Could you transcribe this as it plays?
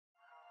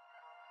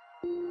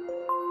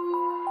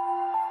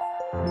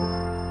Oh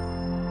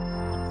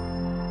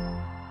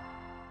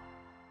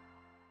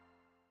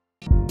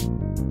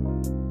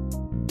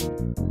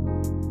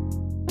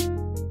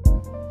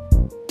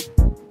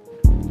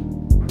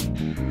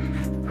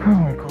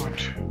my God.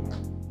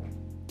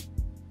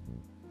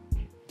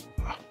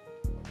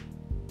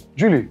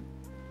 Julie,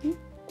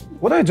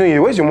 what are you doing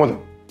here? Where's your mother?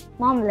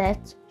 Mom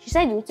left. She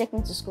said you would take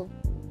me to school.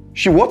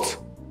 She what?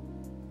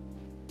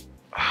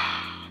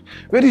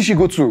 Where did she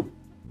go to?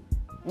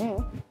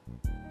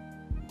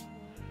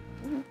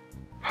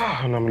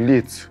 And I'm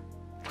late.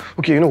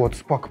 Okay, you know what?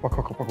 Pack up. Pack,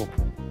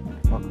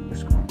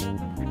 let's go.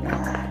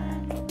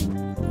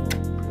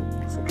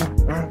 It's okay.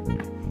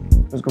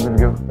 Let's go, baby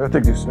girl. I'll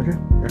take this, okay?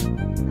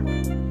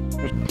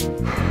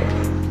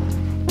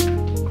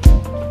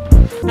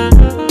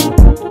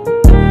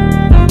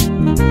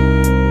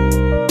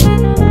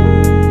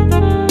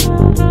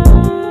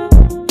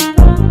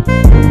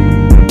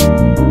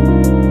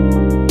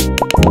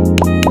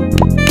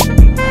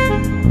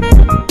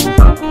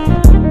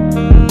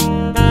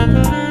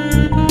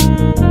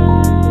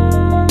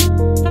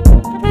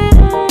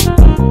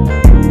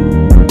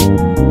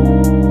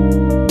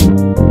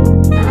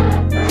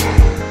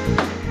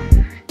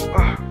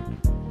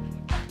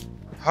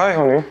 Hi,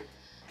 honey.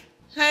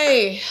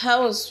 Hey,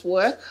 how was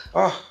work?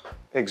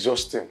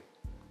 Exhausting.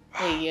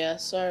 Hey, yeah,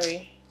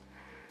 sorry.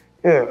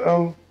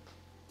 Yeah,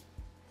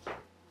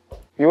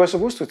 you were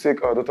supposed to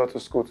take our daughter to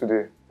school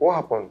today. What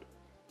happened?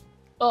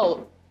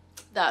 Oh,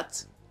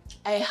 that.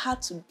 I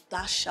had to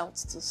dash out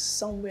to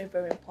somewhere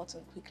very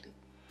important quickly.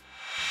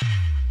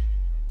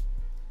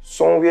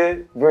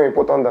 Somewhere very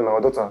important than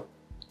our daughter.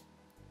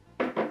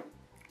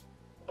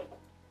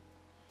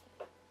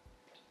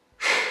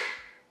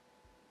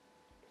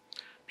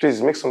 Please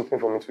make something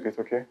for me to eat,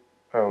 okay?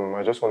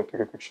 I just want to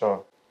take a quick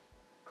shower.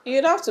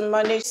 You'd have to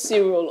manage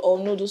cereal or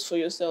noodles for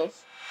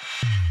yourself.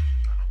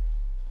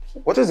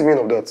 What is the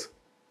meaning of that?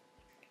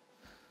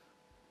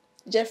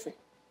 Jeffrey,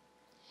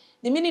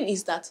 the meaning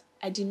is that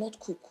I did not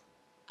cook.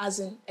 As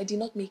in, I did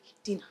not make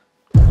dinner.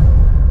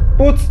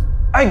 But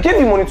I gave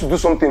you money to do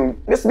something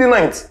yesterday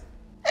night.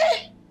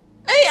 Hey,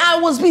 I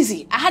was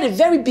busy. I had a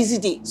very busy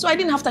day, so I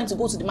didn't have time to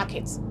go to the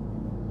market.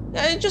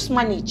 Just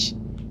manage.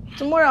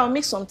 Tomorrow I'll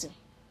make something.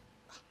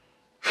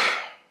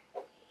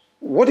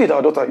 What did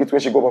our daughter eat when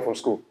she got back from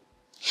school?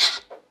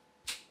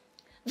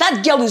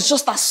 That girl is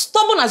just as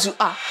stubborn as you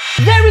are.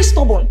 Very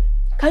stubborn.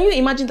 Can you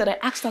imagine that I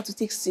asked her to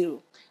take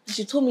cereal and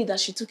she told me that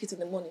she took it in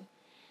the morning?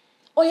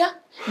 Oh yeah?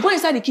 Go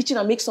inside the kitchen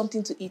and make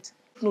something to eat.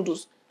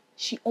 Noodles.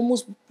 She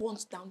almost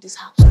burnt down this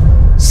house.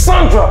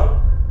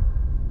 Sandra!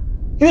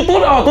 You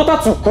told our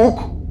daughter to cook?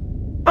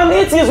 An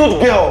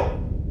 8-year-old girl!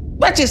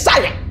 But she's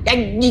sorry.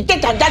 You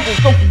think her dad is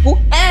not cook?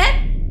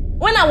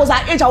 When I was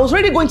her age, I was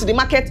already going to the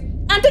market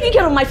and taking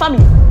care of my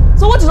family.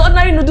 So what is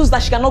ordinary noodles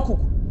that she cannot cook?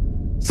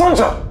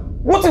 Sandra!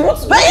 What's...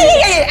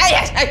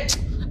 Hey,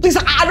 please,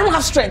 I don't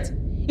have strength.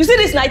 You see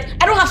this night,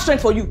 I don't have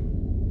strength for you.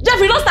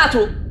 Jeffrey, don't start,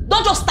 oh.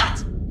 Don't just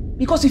start.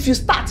 Because if you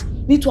start,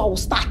 me too, I will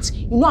start.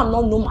 You know I'm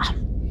not normal.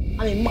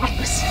 I'm a mad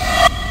person.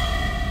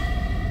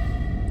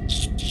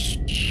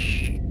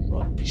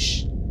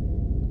 Rubbish.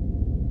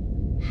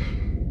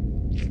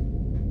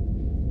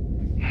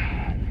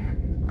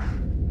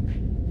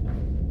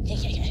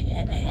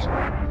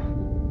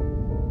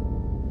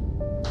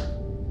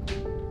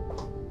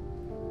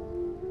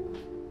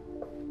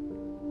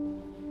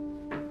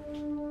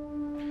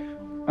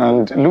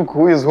 And look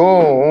who is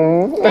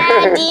home.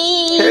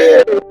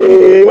 Daddy!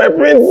 Hey, my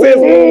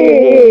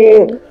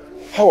princess!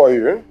 How are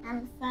you?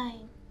 I'm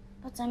fine,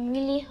 but I'm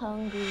really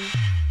hungry.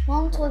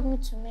 Mom told me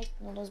to make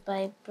noodles, but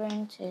I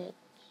burnt it.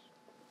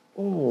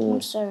 Oh.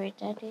 I'm sorry,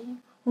 Daddy.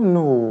 Oh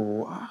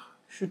no, you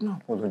should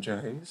not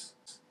apologize.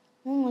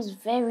 Mom was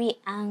very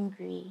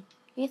angry.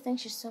 Do you think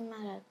she's so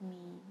mad at me?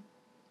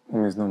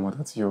 Mom is not mad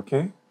at you,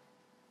 okay?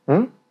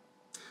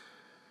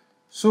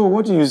 So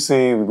what do you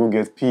say we go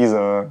get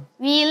pizza?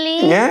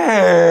 Really?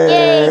 Yeah!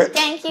 Yay!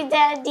 Thank you,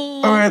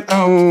 Daddy. Alright,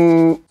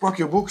 pack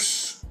your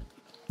books.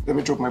 Let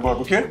me drop my bag,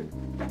 okay?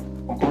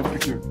 I'm coming to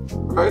pick you.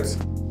 Alright?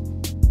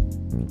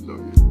 Love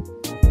you.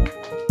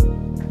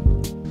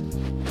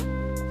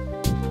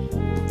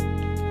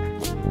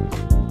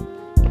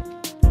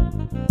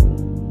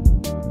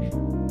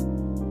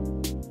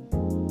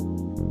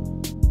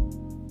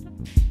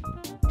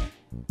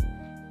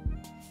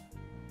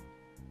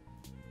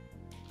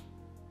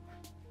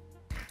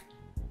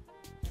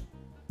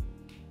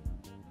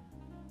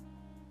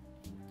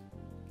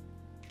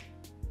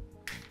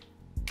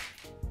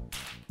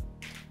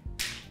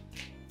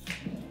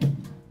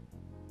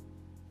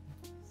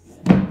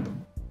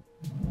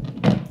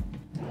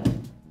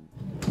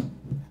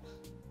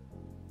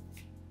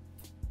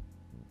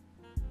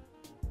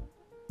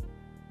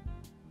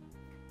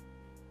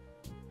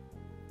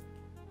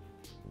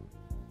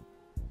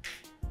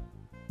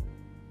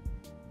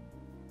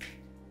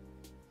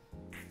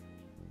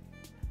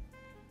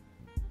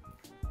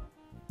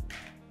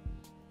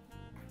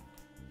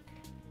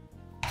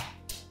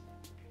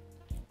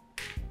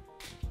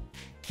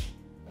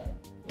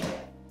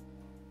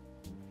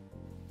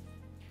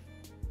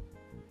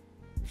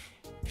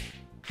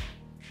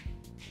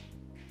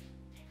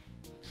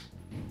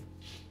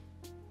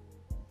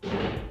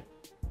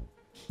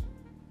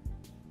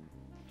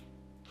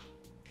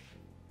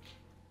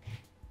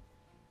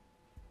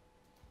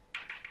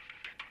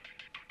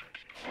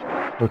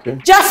 Okay.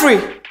 Jeffrey!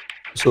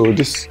 So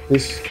this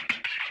is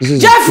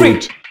Jeffrey!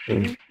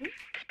 food.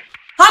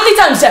 How many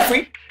times,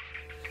 Jeffrey?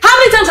 How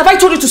many times have I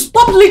told you to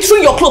stop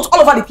littering your clothes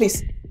all over the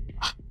place?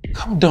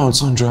 Calm down,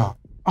 Sandra.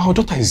 Our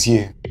daughter is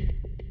here.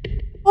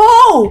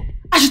 Oh!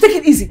 I should take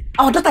it easy.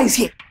 Our daughter is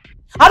here.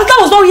 Our daughter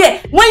was not here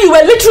when you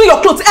were littering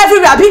your clothes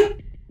everywhere, Abi.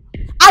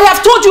 I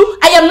have told you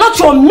I am not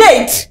your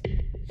mate.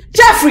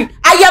 Jeffrey,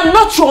 I am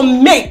not your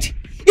mate.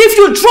 If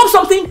you drop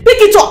something,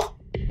 pick it up.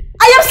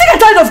 I am sick and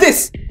tired of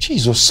this.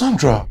 Jesus,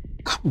 Sandra,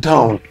 calm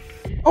down.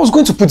 I was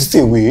going to put it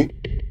away.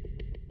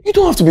 You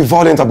don't have to be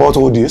violent about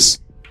all this.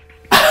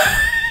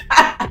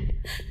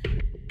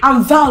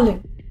 I'm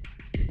violent.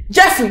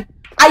 Jeffrey,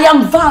 I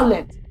am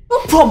violent. No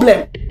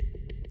problem.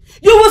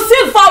 You will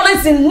see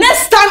violence the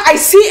next time I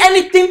see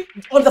anything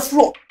on the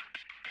floor.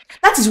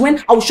 That is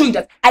when I will show you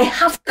that I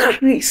have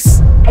grace.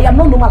 I am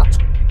not normal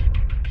at all.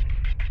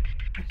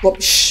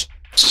 Rubbish.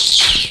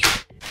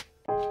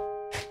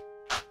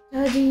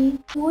 Daddy,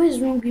 what is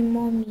wrong with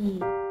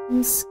mommy?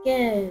 I'm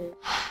scared.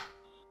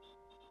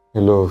 Hey,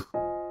 love.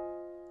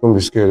 Don't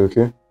be scared,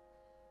 okay?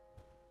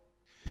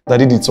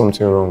 Daddy did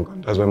something wrong,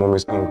 and that's why mom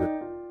is angry.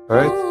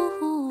 Alright?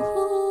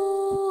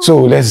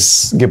 So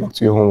let's get back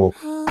to your homework.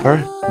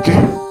 Alright?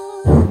 Okay.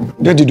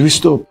 Daddy, do we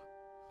stop?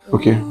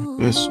 Okay.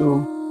 Yes,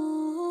 so.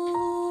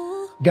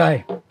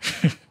 Guy,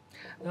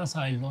 that's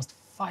how I lost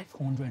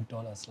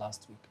 $500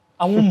 last week.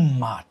 I went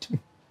mad.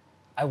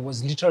 I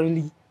was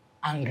literally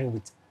angry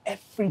with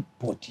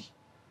everybody.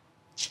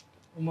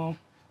 Mom,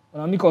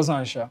 when I'm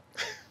Ansha.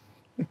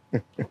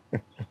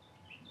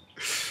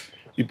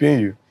 He paying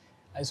you?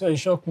 I saw it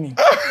shocked me.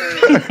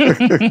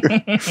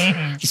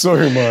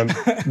 Sorry, man.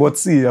 But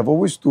see, I've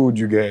always told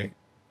you, guy,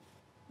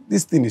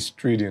 this thing is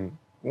trading.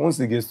 Once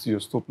it gets to your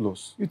stop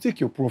loss, you take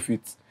your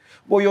profits.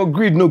 But your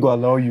greed no go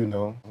allow you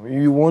now.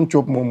 You want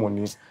chop more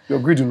money, your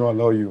greed will not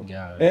allow you.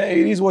 Yeah.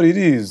 It is what it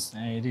is.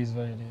 It is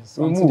what it is.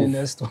 We On to move. the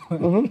next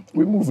one.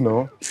 We move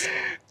now.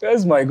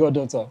 Where's my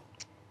goddaughter?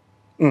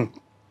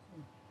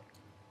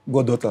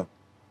 Goddaughter.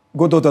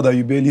 Goddaughter that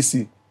you barely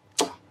see.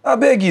 I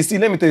beg you, see,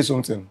 let me tell you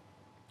something.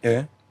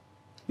 Yeah?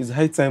 It's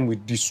high time we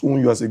disown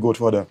you as a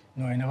godfather.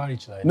 No, I never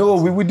reached like No,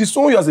 that. we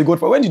disown you as a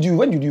godfather. When did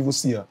you even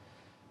see her?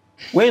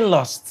 When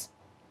last?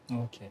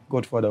 Okay.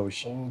 Godfather was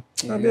she.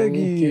 Okay. I beg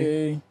you.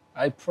 Okay.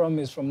 I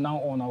promise from now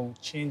on I will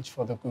change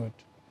for the good.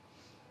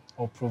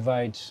 I'll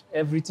provide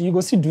everything. You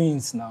go see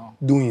doings now.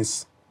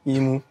 Doings.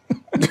 Imu.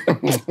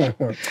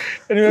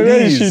 Anyway,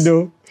 where is she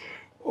though?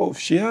 Oh,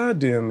 she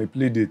had a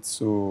play date,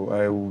 so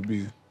I will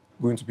be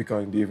going to pick her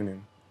in the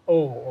evening.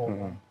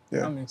 Oh.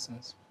 Yeah. That makes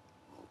sense.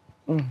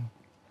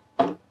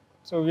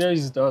 So where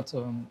is that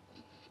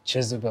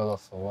Jezebel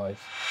of a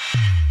wife?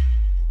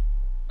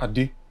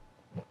 Ade,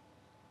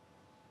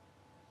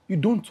 you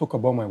don't talk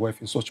about my wife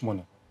in such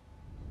manner.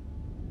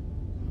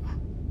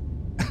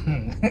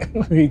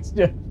 Wait,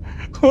 yeah.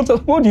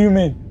 What do you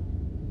mean?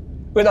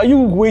 Wait, are you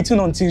waiting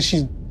until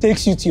she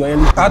takes you to your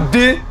early?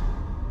 Ade,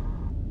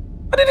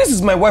 this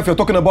is my wife you're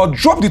talking about.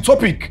 Drop the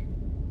topic.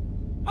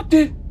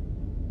 Ade,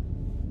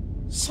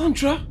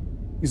 Sandra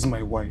is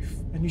my wife,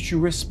 and you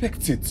should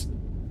respect it.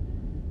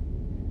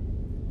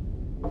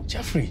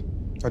 Jeffrey.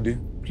 Ade,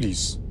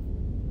 please.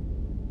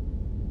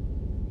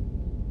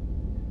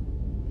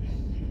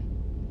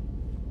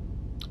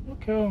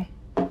 Okay.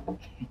 You'll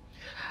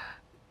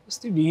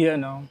still be here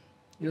now.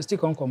 You still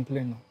can't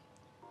complain now.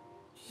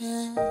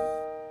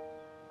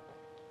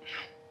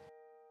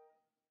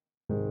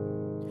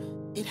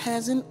 It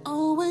hasn't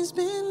always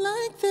been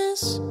like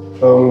this.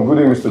 Good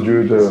day, Mr.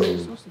 Jude.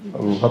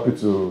 I'm happy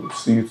to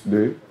see you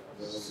today.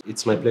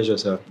 It's my pleasure,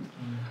 sir.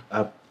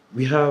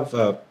 We have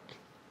a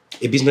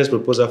business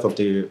proposal from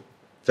the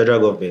federal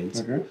government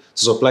to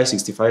supply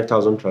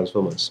 65,000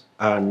 transformers,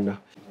 and I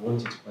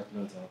want you to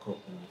partner with our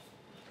company.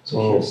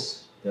 So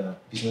here's the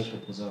business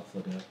proposal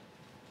for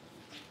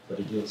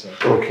the deal, sir.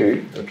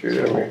 Okay.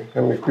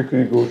 Let me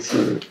quickly go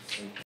through it.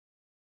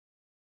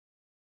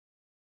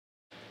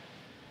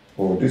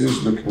 Oh, this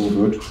is looking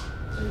good.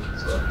 Thank you,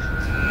 sir.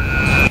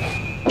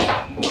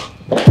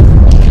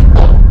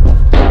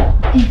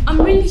 I'm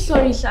really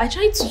sorry, sir. I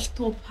tried to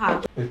stop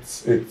her.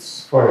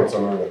 It's fine,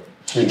 Samara.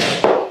 Please,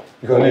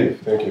 you can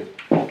leave. Thank you.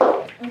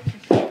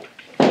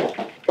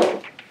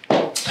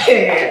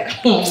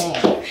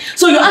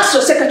 So you asked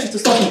your secretary to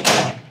stop me.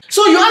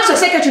 So you asked your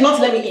secretary not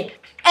to let me in.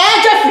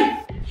 Jeffrey,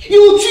 you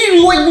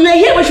were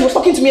here when she was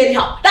talking to me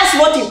anyhow. That's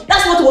what he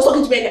was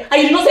talking to me anyhow.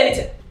 And you did not say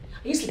anything.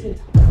 Are you sleeping with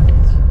her?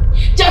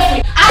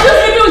 Jeffrey, are you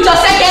sleeping with your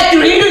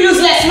secretary, you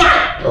useless man?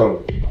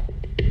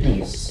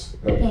 Please,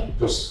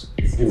 just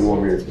give me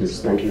 1 minute, please.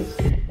 Thank you.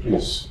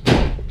 Please. Where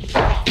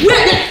are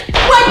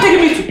you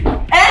taking me to?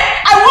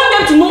 I want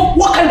them to know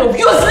what kind of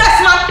useless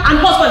man and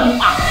husband you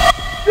are.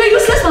 You're a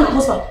useless man and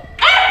husband.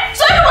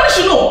 So everybody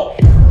should know.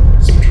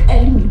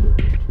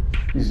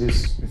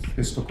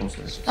 Let's talk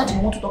upstairs. That's what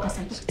I want to talk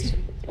outside.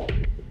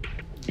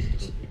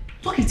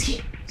 Talk it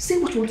here. Say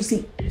what you want to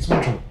say.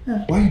 Sandra,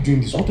 why are you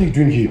doing this? What are you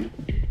doing here?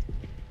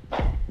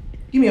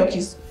 Give me your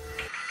keys.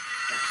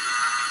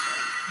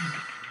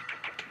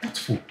 What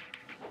for?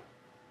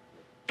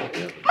 My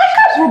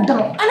car!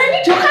 down. And I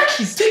need your car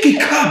keys. Take a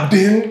cab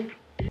then.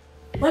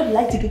 Why will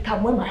I take a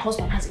cab when my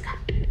husband has a car?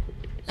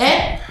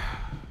 Eh?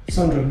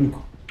 Sandra,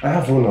 look, I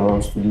have run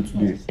around to do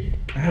today.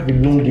 I have a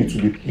long day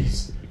today,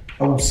 please.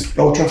 I will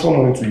transfer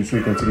money to you so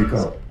you can take a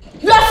cab.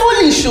 You are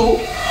foolish, oh.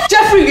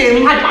 Jeffrey, you're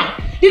a madman.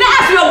 Did I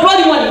ask for your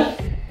bloody money?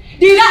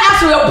 Did I ask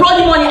for your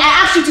bloody money? I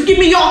asked you to give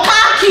me your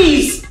car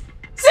keys.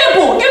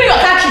 Simple, give me your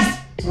car keys.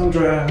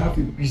 Sandra, I have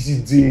a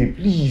busy day,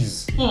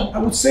 please. I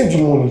would send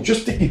you money,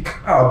 just take a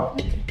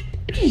cab.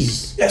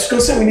 Please. Yes,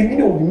 concern me in the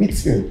middle of the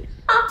meeting.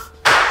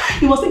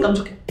 You must think I'm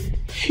joking.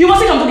 You must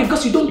think I'm joking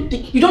because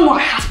you don't know I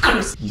have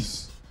cars.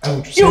 Please. I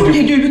would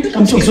You think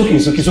I'm joking?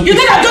 It's okay. You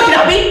think I'm joking,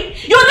 Abby?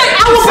 You think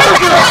I will pay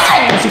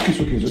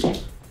It's okay.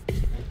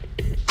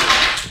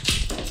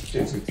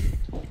 Yes,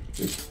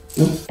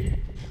 no.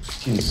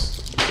 Please.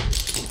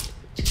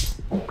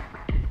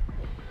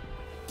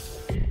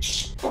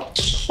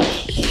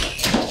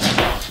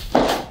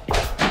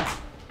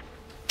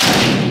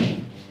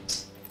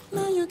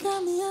 Now you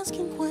got me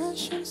asking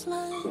questions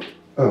like,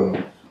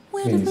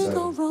 where Please, did we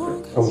go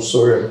wrong? I'm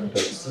sorry about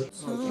that.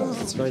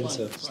 It's fine,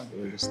 sir.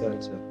 I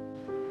understand, sir.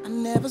 I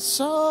never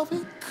saw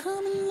it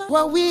coming like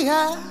what we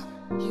have.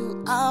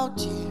 You out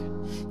here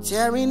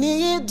tearing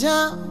it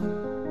down.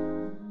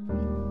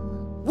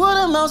 What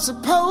am I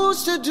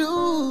supposed to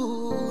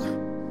do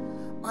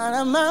when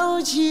I'm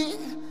out here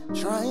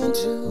trying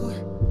to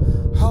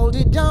hold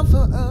it down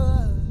for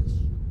us?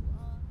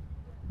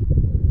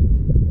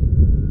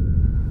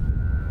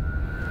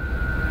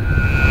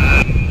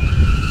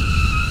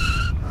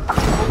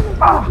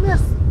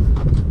 Yes.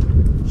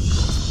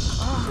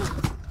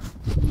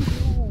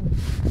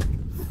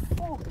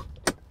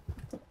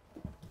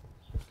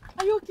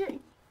 Are you okay?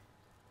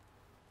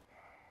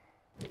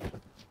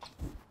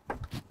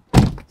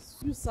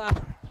 You, sir.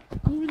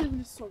 I'm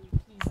really sorry,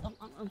 please.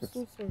 I'm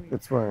so sorry.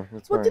 It's fine.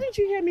 But didn't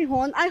you hear me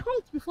horn? I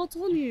honked before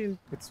turning.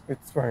 It's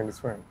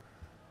fine.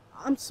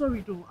 I'm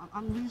sorry though.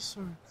 I'm really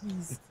sorry,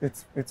 please.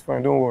 It's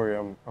fine. Don't worry.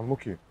 I'm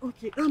okay.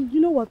 Okay. You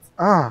know what?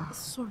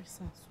 Sorry,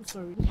 sir. So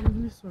sorry. I'm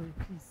really sorry,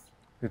 please.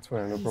 It's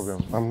fine. No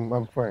problem.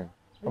 I'm fine.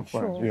 I'm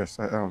fine. Sure? Yes,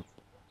 I am.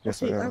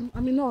 Yes, Okay, I am.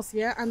 I'm a nurse,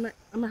 yeah, and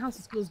my house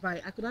is close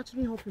by. I could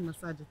actually help you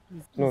massage it,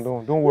 please. No,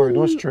 don't worry.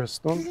 Don't stress.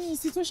 Don't. Please,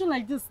 situation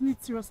like this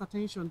needs serious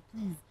attention,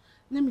 please.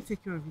 Let me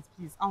take care of it,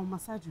 please. I'll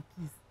massage you,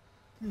 please.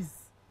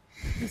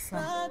 Please,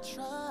 sir.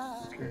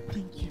 Okay.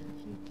 Thank you.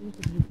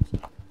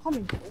 Come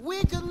in.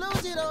 We could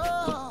lose it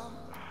all.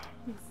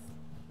 Please.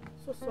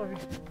 So sorry.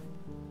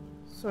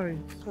 Sorry.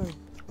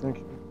 Thank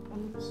you.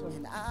 I'm really sorry.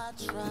 And I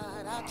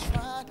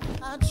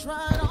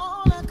tried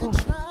all I could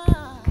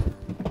try.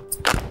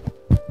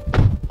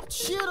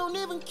 But you don't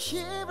even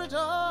care at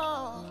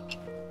all.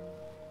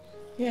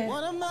 Yeah.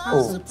 What am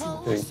I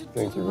supposed to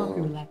Thank you. Hope you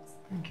very much. relax.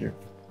 Thank you.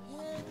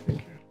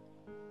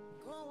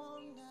 go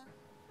on now?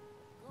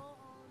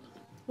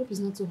 Hope it's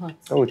not too hot.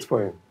 Oh, it's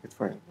fine.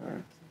 All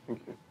right.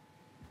 Thank you.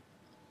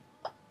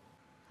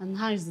 And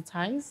how is the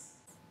thighs?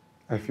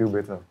 I feel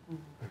better.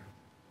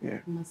 Yeah.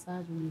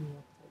 Massage really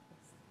worked, I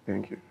guess.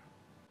 Thank you.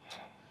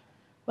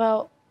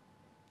 Well,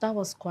 that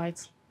was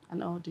quite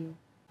an ordeal.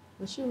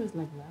 Was she always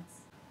like that?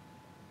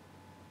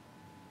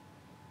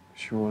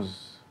 She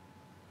was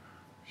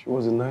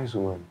a nice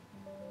woman.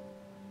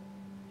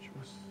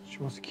 She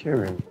was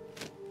caring,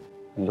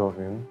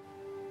 loving.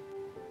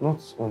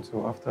 Not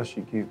until after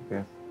she gave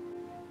birth.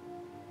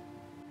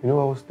 You know,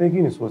 I was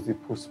thinking it was the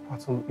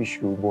postpartum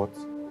issue, but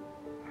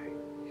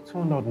it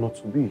turned out not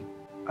to be.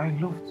 I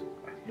loved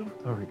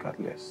her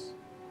regardless.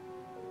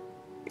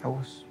 I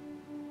was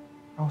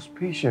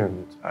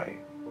patient.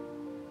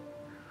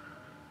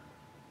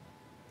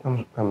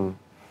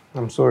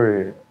 I'm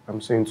sorry. I'm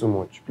saying too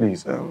much.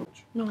 Please. No,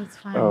 it's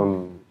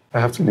fine. I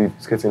have to leave.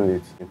 It's getting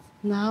late.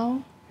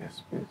 Now?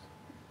 Yes, please.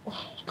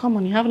 Oh, come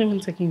on, you haven't even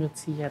taken your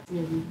tea yet.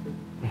 Yeah,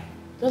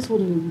 just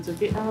hold on a bit,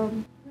 okay? Let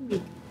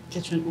me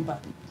get you an Uber,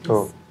 please.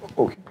 Oh,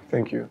 okay.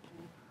 Thank you.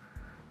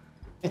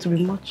 It will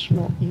be much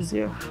more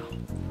easier.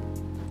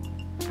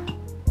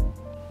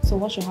 So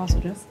what's your house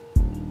address?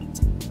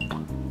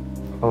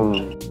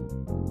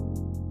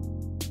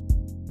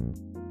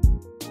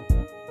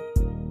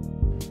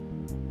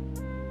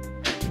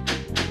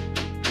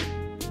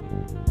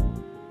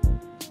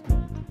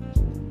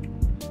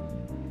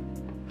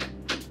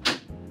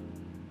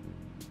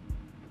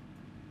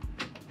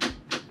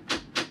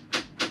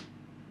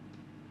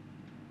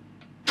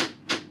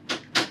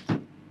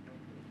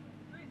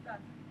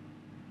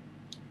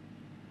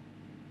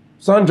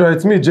 Sandra,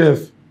 it's me,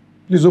 Jeff.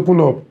 Please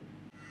open up.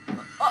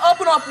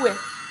 Open up where?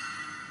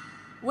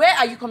 Where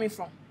are you coming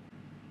from?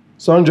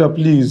 Sandra,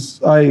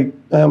 please. I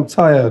am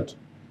tired.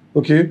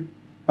 Okay?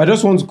 I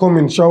just want to come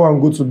in, shower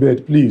and go to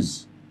bed,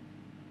 please.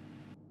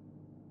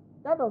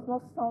 That does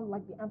not sound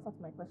like the answer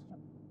to my question.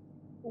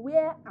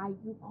 Where are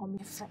you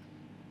coming from?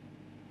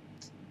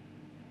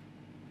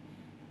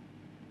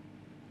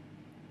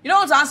 You don't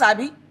want to answer,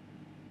 Abby?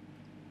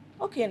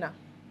 Okay, now.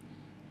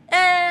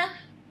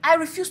 I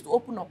refuse to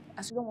open up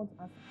as you don't want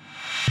to answer.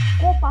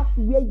 Go back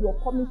to where you're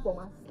coming from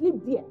and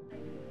sleep there.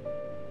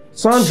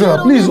 Sandra,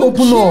 please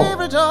open up.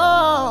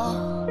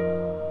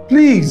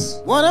 Please.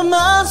 What am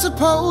I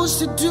supposed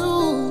to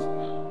do?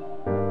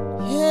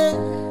 Yeah.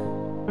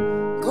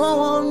 Go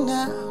on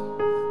now.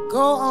 Go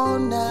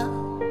on now.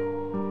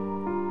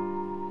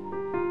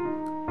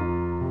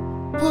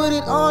 Put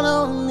it all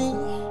on me.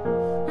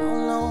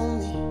 All on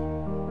me.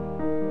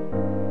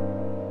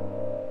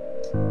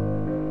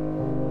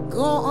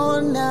 Go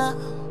on now.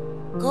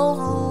 Go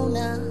on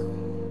now.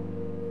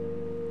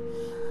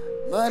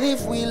 But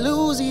if we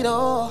lose it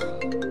all,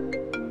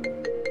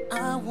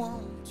 I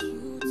want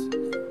you to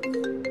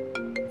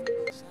know.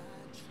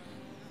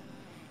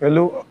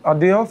 Hello, are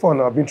they off on?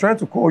 I've been trying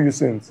to call you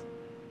since.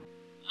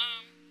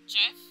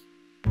 Jeff?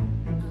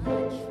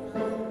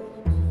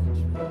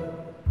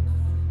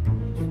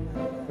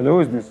 Hello, who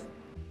is this?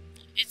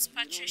 It's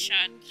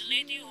Patricia, the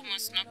lady who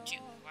almost knocked you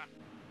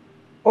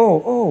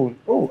over.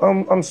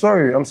 I'm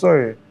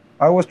sorry.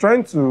 I was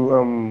trying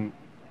to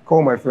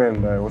call my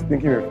friend. I was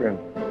thinking of a friend.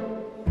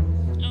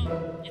 Oh,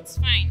 it's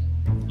fine.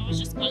 I was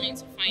just calling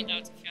to find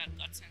out if you had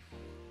gotten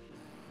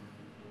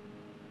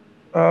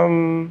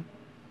home.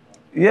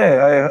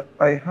 Yeah,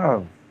 I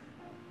have.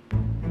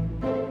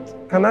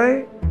 Can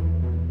I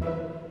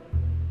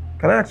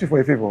ask you for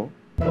a favor?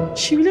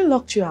 She really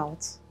locked you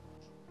out.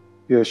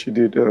 Yeah, she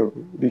did.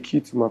 The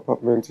key to my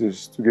apartment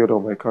is together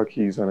with my car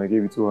keys, and I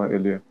gave it to her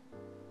earlier.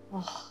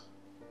 Oh,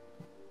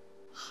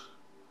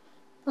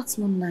 that's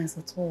not nice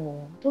at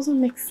all. It doesn't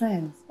make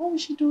sense. Why would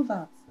she do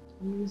that?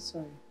 I'm really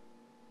sorry.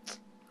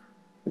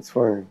 It's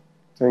fine.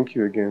 Thank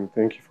you again.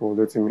 Thank you for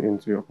letting me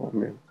into your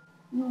apartment.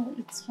 No,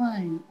 it's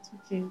fine. It's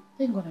okay.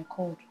 Thank God I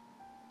called.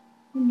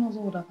 Who knows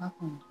what would have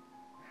happened?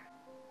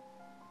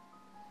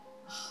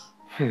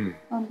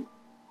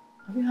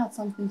 Have you had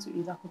something to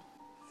eat? I could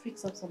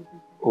fix up something.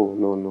 Oh,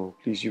 no.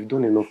 Please, you've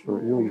done enough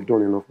already. You know, you've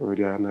done enough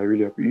already, and I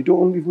really appreciate. You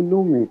don't even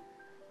know me.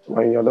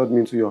 And you allowed me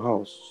into your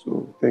house.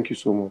 So, thank you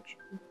so much.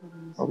 No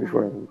problem. I'll be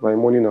fine. By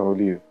morning, I'll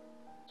leave.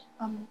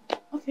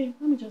 Okay,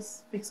 let me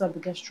just fix up the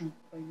guest room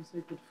for you so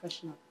you could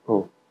freshen up.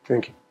 Oh,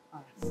 thank you.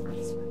 Alright,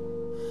 that's fine.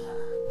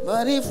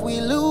 But if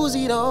we lose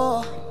it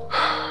all,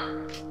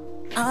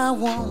 I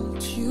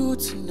want you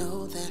to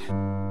know that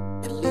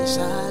at least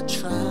I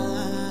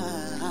tried.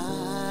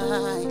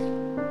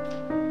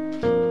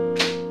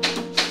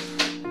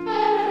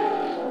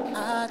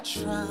 I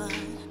tried.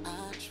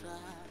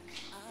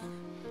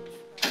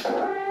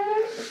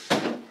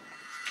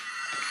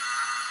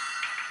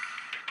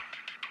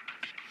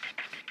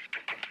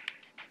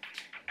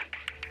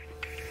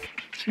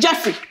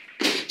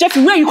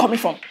 Jeffrey, where are you coming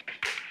from?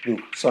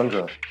 Look,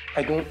 Sandra,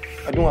 I don't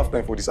have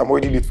time for this. I'm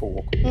already late for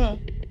work.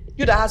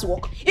 You that has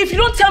work. If you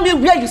don't tell me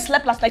where you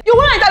slept last night, you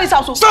won't enter this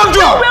house. Sandra!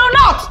 You will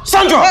not!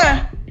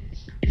 Sandra!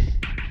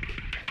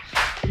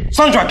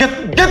 Sandra,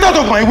 get out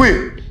of my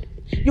way!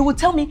 You will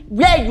tell me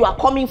where you are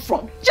coming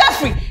from.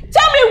 Jeffrey,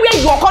 tell me where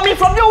you are coming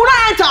from. You will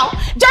not enter.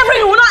 Jeffrey,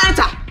 you will not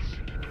enter.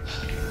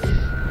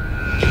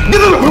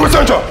 Get out of my way,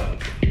 Sandra!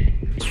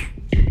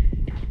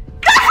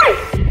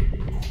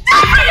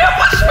 Jeffrey, you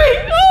pushed me!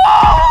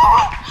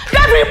 Oh!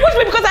 Jeffrey, you pushed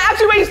me because I asked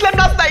you where you slept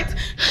last night.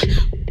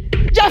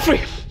 Jeffrey!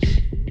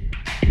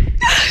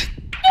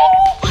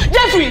 Oh!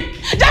 Jeffrey,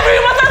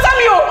 you must answer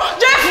me, oh!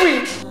 Jeffrey!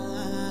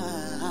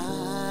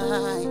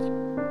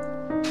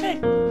 Hey,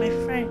 my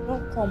friend,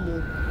 don't come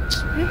on.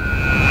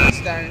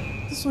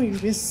 This one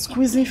you've been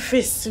squeezing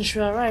face since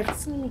you arrived.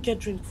 So let me get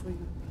drink for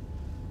you.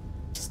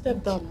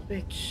 Step down, I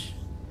beg.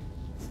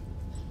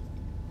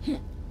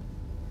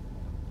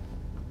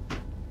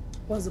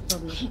 What's the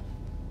problem?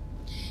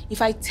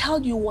 If I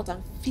tell you what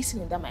I'm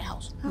facing in that my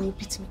house, you will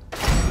pity me.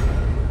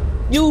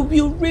 You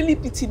really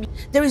pity me.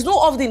 There is no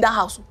off day in that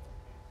house.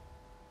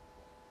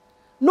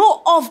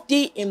 No off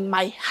day in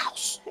my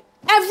house.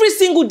 Every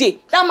single day,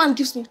 that man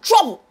gives me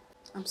trouble.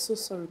 I'm so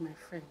sorry, my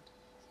friend.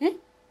 Eh?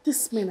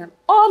 This man is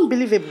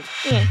unbelievable.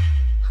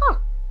 Huh.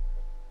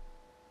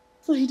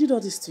 So he did all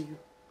this to you.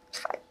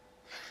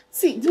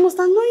 See, the most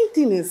annoying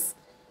thing is,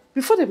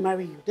 before they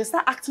marry you, they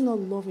start acting all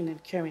loving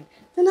and caring.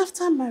 Then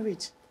after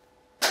marriage,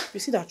 you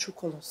see their true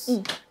colors.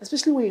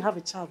 Especially when you have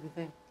a child with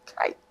them.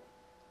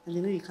 And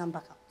they know you can't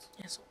back out.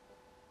 Yes.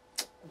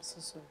 I'm so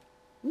sorry.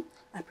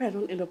 I pray I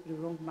don't end up with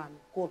the wrong man.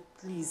 God,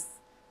 please.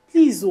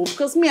 Please, oh,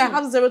 because me, I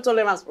have zero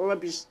tolerance for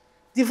rubbish.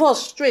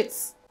 Divorce, straight.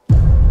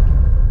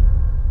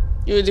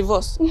 You're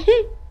divorced?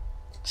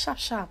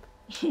 Sharp.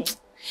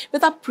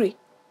 Better pray.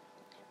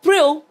 Pray,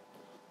 oh.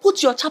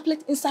 Put your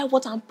chaplet inside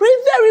water and pray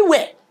very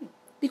well.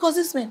 Because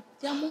these men,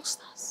 they are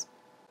monsters.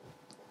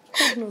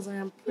 God knows I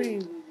am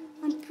praying.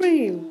 I'm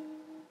praying.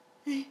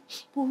 Hey,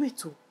 but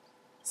wait, oh.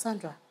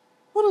 Sandra,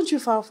 why don't you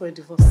file for a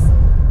divorce?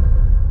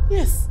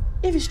 Yes,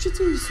 if he's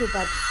treating you so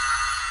badly,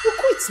 you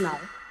quit now.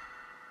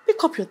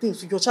 Pick up your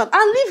things with your child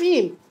and leave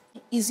him.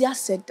 Easier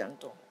said than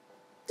done.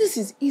 This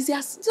is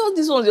easier. All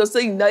these ones you're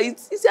saying now,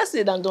 it's easier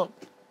said than done.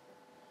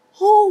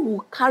 Who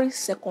will carry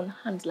second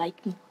hand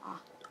like me?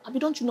 Abi,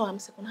 don't you know I'm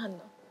second hand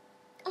now?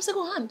 I'm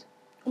second hand.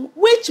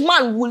 Which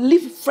man will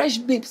leave fresh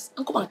babes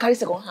and come and carry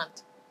second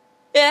hand?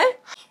 Yeah?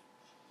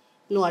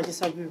 No, I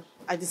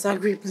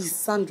disagree. Please,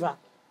 Sandra.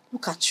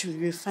 Look at you,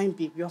 you're a fine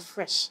babe, you're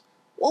fresh.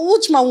 Well,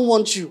 which man will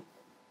want you?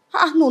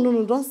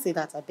 No, don't say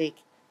that, I beg.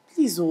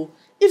 Please, oh.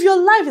 If your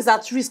life is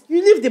at risk,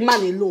 you leave the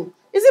man alone.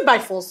 Is it by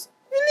force?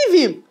 You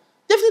leave him.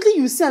 Definitely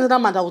you see another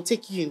man that will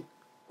take you in.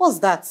 What's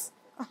that?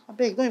 I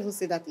beg, don't even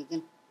say that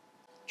again.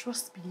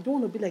 Trust me, you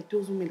don't want to be like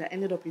those women that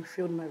ended up in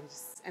failed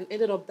marriages and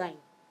ended up dying.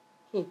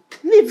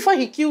 Leave before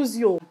he kills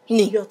you.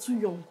 Me? You're too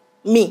young.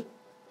 Me?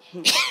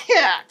 You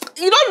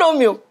don't know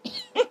me.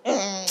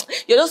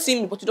 You're just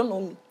seeing me, but you don't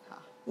know me.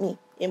 Me,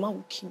 a man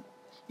will kill me.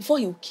 Before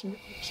he will kill me,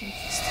 I will kill him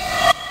first.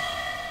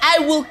 I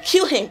will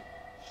kill him.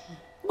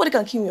 Nobody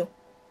can kill me.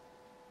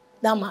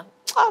 That man.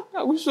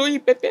 I will show you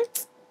Pepe.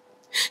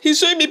 He's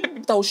showing me Pepe,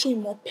 but I will show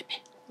him more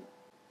Pepe.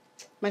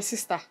 My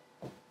sister,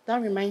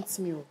 that reminds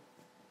me of,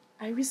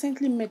 I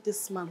recently met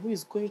this man who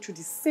is going through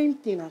the same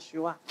thing as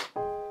you are.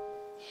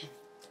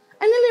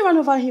 I nearly ran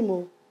over him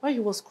while he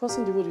was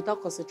crossing the road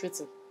without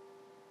concentrating.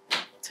 I'm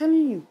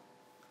telling you.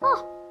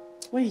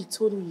 When he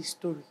told me his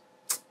story,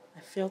 I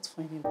felt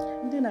for him.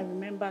 And then I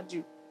remembered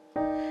you.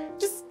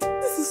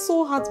 This is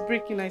so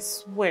heartbreaking, I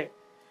swear.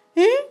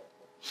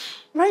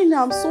 Right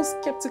now, I'm so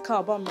skeptical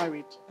about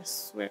marriage. I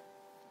swear.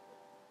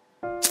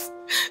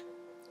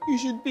 You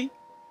should be.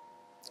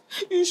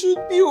 You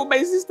should be, oh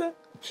my sister.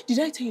 Did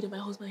I tell you that my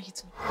husband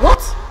hit me?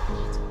 What?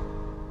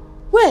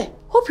 Where?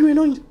 Hope you were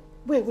not...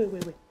 Where?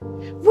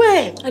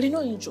 Where? I did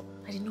not injure.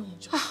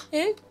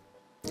 Eh?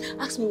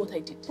 Ask me what I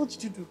did. What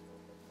did you do?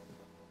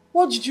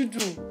 What did you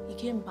do? He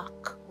came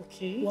back.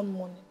 Okay. One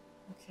morning.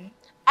 Okay.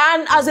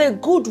 And as a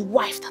good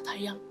wife that I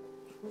am,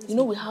 you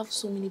know we have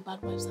so many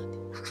bad wives out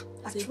there.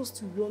 I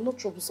trust you. You're not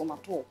troublesome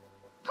at all.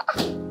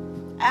 I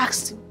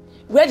asked him,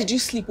 where did you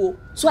sleep?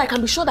 So I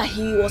can be sure that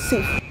he was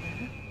safe.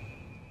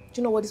 Do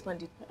you know what this man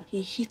did?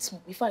 He hit me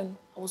before I knew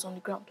I was on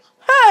the ground.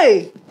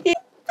 Hey! I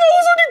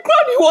was on the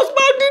ground. He was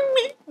pounding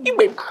me.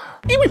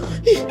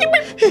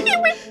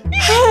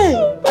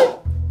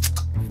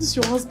 Hey! This is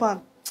your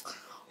husband.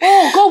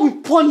 Oh, God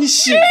will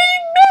punish you.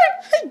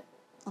 Amen.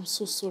 I'm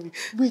so sorry.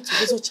 Wait,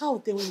 there's a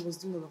child there when he was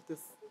doing all of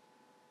this.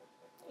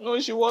 No,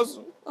 she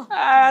wasn't.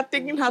 I had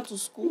taken her to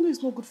school. You know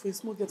it's not good for a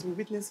small girl to be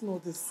witnessing all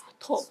this.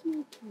 At all. It's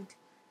not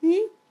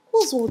good.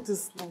 What's all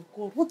this now,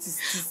 God? What is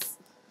this?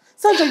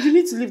 Sandra, you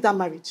need to leave that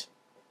marriage.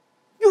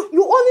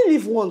 You only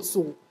live once, so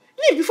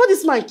leave before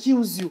this man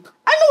kills you.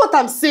 I know what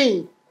I'm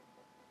saying.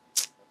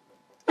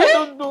 I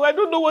don't know. I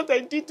don't know what I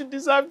did to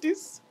deserve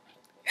this.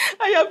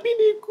 I have been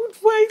a good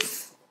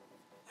wife.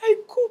 I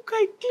cook,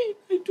 I clean,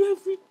 I do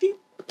everything.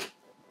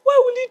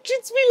 Why will he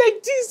treat me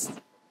like this?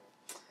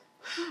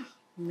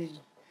 Man.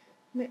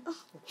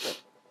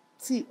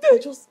 See, I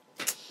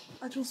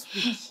just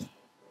wish. I'm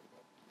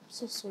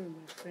so sorry,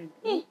 my friend.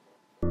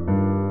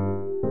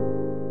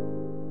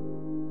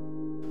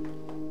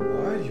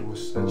 While he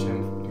was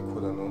searching for the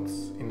kola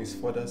nuts in his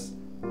father's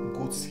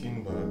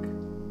goatskin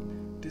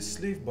bag, the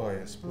slave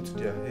buyers put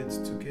their heads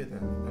together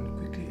and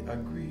quickly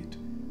agreed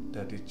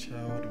that the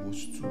child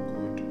was too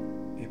good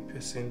a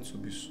person to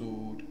be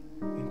sold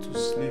into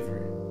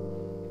slavery.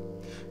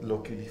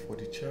 Luckily for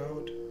the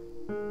child,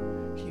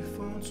 he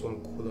found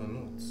some kola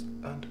nuts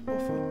and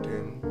offered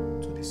them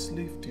to the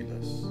slave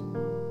dealers.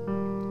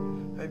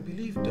 I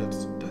believe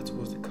that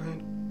was the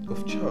kind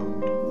of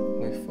child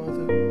my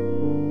father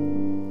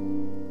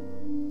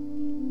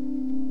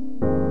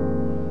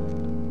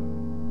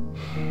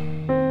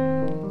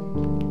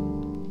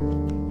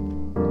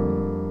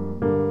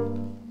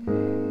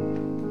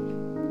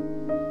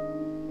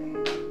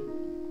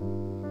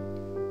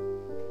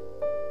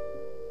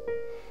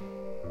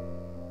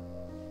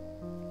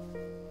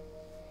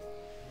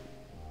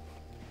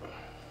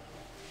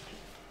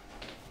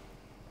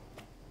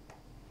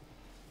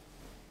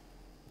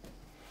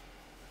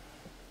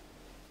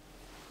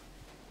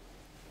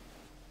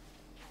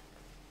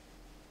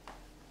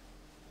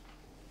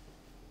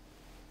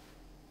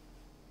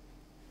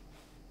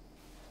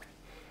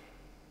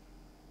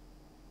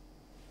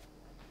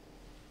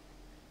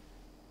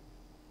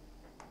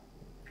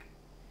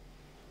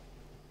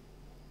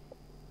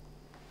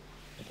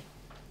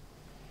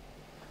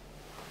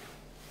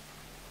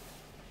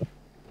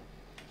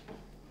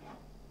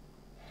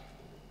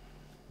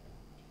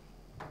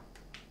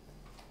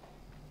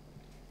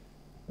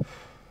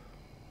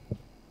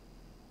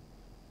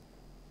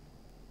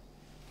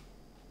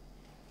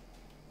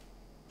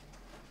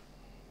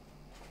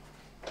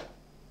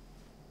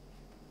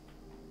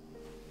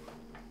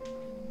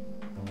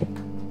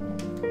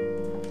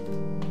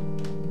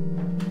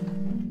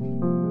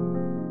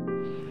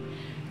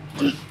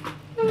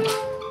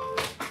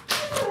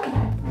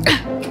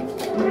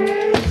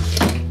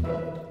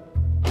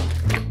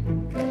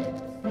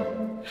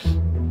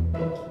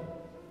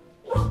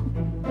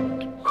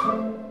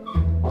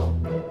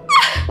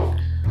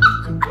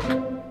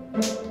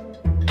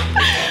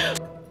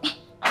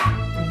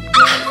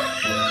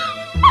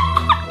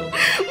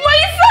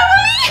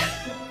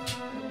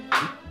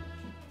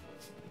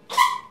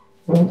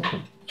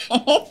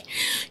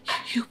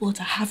You both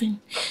are having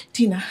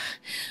dinner.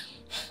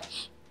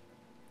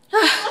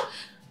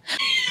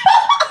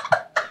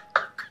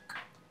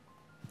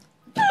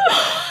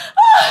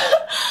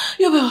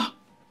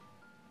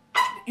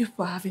 you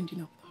for having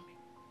dinner without me?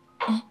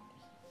 Hmm?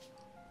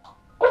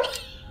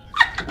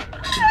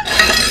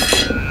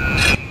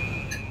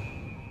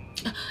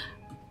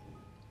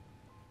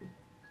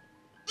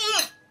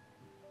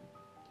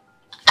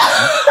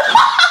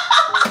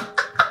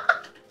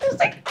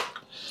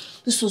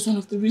 This was one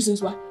of the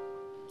reasons why I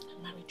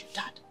married your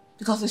dad.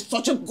 Because he's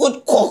such a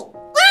good cook.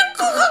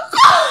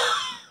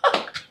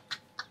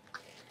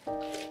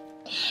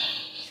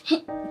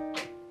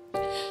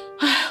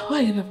 Why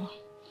you never?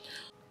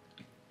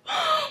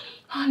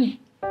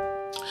 Honey,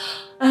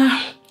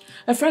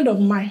 a friend of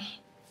mine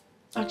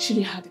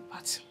actually had a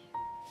party.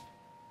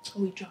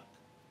 We drank.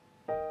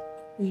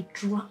 We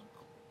drank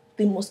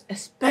the most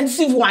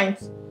expensive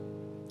wines.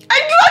 I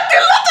drank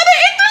a lot and I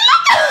ate a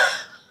lot.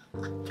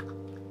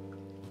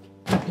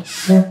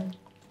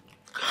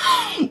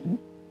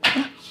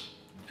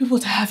 People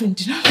are having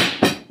dinner.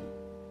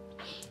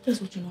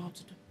 That's what you know how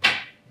to do.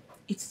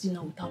 Eat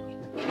dinner without me.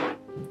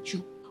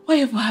 You. Why are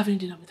you having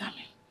dinner without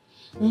me?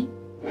 Hmm?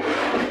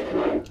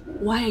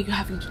 Why are you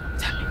having dinner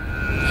without me?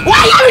 Why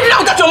are you having dinner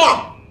without your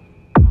mom?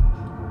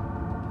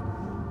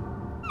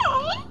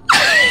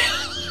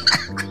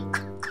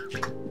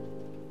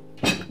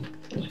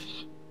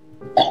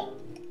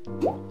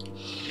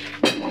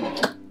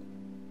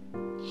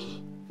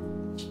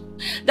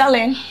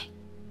 Darling,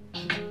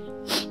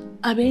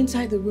 I'll be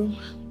inside the room.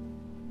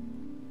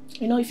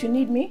 You know, if you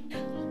need me.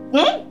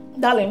 Hmm?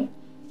 Darling.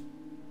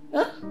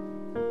 Huh?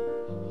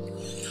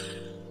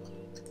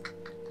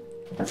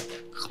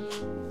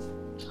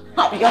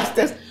 I'll be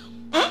upstairs.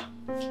 Hmm?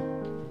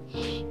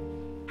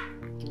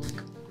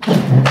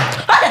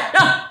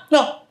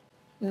 No.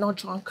 I'm not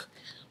drunk.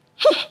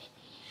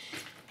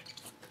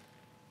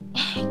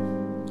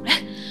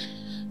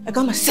 I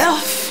got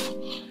myself.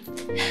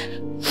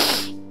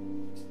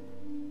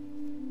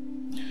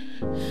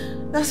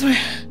 That's why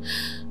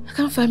I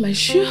can't find my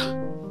shoe.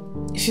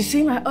 If you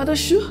see my other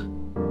shoe,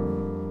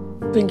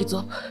 bring it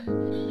up.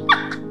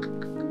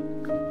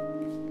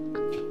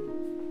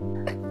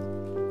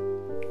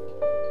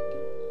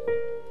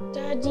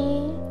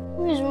 Daddy,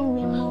 what is wrong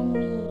with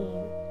mommy?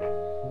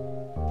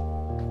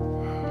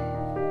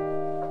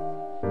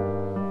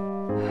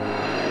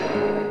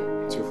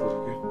 It's your fault,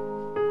 okay?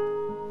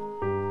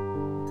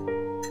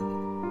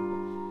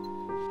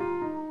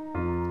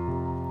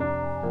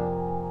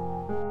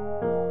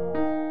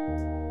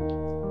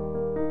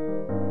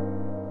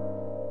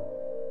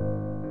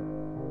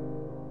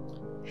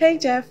 Hey,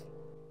 Jeff.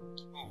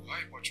 Oh, hi,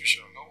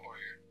 Patricia. How are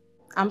you?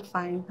 I'm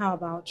fine. How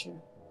about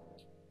you?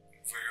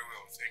 Very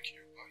well, thank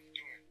you. How are you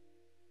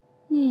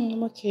doing?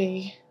 I'm okay.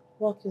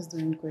 Work is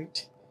doing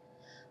great.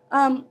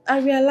 I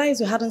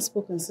realized we hadn't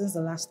spoken since the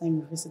last time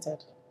you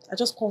visited. I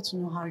just called to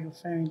know how you're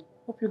faring.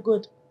 Hope you're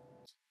good.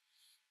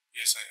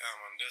 Yes, I am,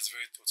 and that's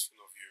very thoughtful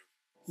of you.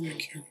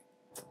 Thank you.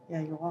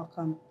 Yeah, you're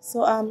welcome.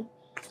 So,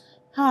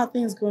 how are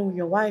things going with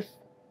your wife?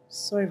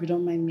 Sorry if you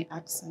don't mind me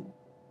asking.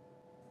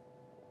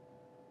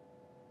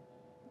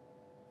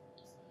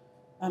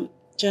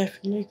 Jeff,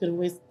 you know you could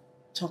always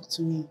talk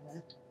to me,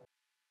 right?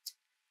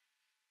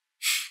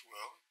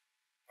 Well,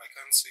 I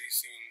can't say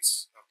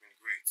things have been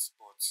great,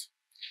 but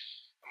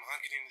I'm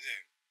hanging in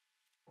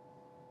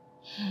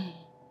there.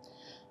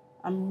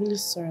 I'm really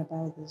sorry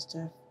about this,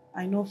 Jeff.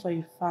 I know for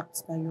a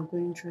fact that you're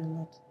going through a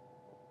lot.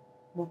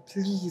 But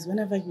please,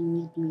 whenever you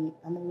need me,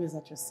 I'm always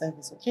at your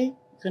service, okay?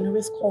 You can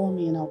always call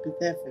me and I'll be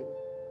there for you.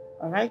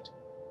 Alright?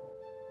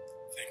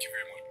 Thank you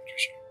very much,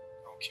 Patricia.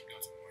 I'll keep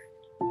that in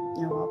mind.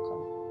 You're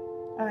welcome.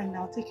 Alright,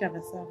 now take care of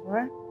yourself,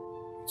 alright?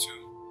 You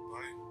too.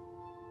 Bye.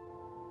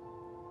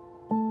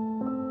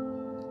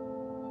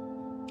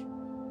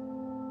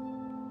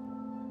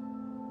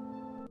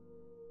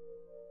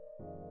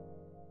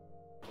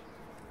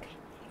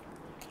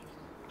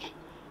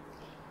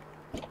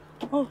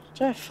 Oh,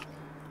 Jeff.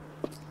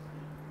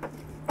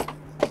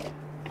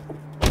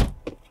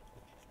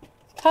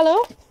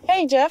 Hello?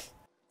 Hey, Jeff.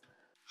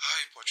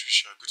 Hi,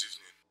 Patricia. Good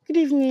evening. Good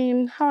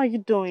evening. How are you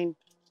doing?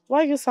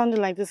 Why are you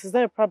sounding like this? Is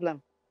there a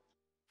problem?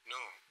 No,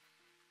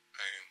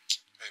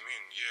 I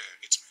mean,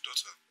 yeah, it's my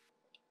daughter.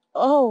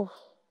 Oh,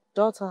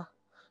 daughter.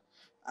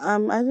 I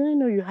didn't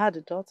know you had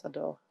a daughter,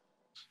 though.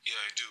 Yeah,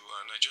 I do,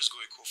 and I just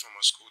got a call from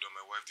her school that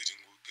my wife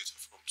didn't go get her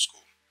from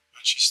school,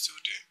 and she's still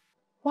there.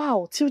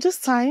 Wow, till this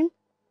time?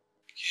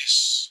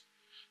 Yes.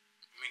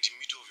 I'm in the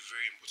middle of a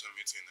very important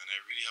meeting, and I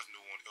really have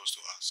no one else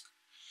to ask.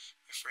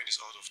 My friend is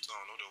out of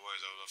town,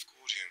 otherwise I would have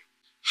called him.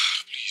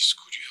 Please,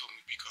 could you help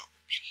me pick her up,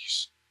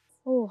 please?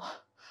 Oh,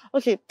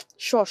 okay,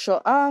 sure.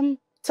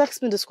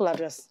 Text me the school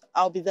address.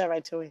 I'll be there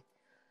right away.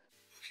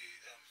 Okay,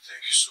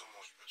 thank you so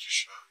much,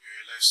 Patricia. You're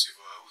a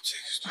lifesaver. I will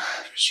take you to the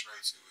address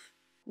right away.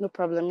 No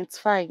problem, it's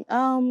fine.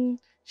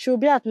 She'll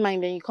be at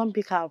mine, then you come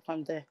pick her up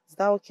from there. Is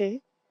that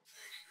okay?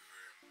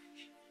 Thank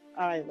you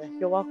very much. Alright then,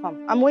 you're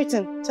welcome. I'm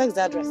waiting. Text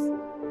the address. I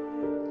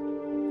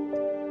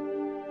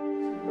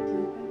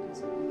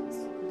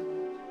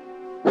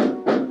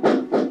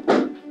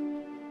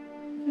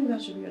think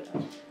that should be your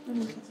time. Let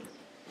me get it.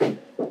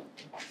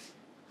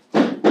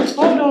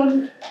 Hold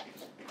on.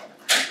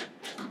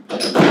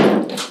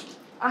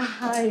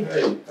 Hi.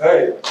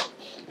 Hi.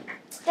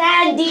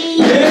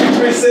 Daddy! Hey,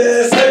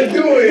 princess, how you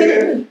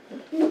doing?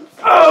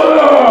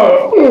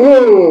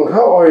 Oh,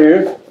 how are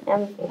you?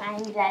 I'm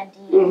fine,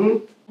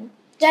 Daddy.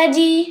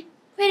 Daddy,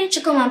 why didn't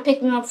you come and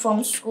pick me up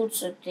from school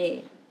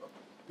today?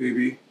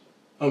 Baby,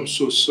 I'm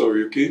so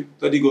sorry, okay?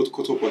 Daddy got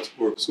caught up at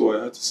work, so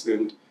I had to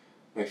send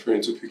my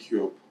friend to pick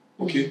you up,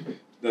 okay?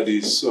 Daddy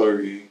is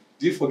sorry.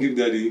 Do you forgive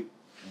Daddy?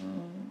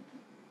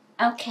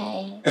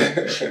 Okay.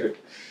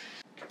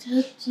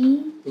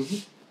 Daddy,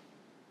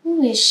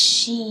 who is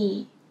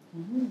she?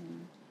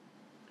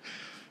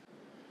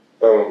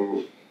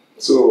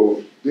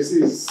 So this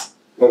is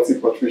Auntie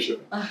Patricia.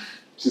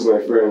 She's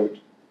my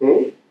friend.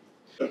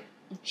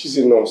 She's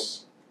a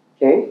nurse.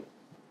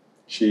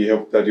 She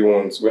helped Daddy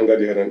once when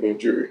Daddy had an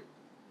injury.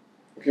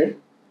 Okay?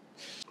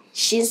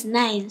 She's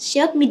nice. She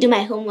helped me do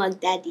my homework,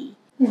 Daddy.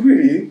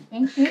 Really?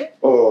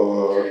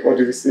 Oh, what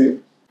did we say?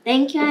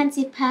 Thank you,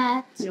 Auntie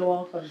Pat. You're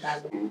welcome,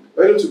 Daddy.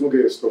 Why don't you go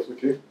get your stuff,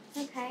 okay?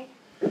 Okay.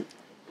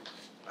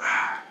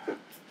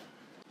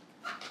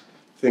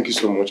 Thank you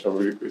so much. I'm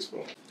really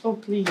grateful. Oh,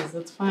 please,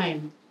 it's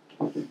fine.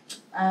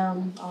 I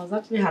was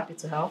actually happy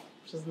to help.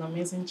 She's an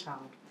amazing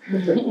child.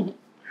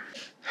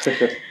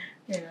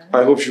 Yeah.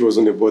 I hope she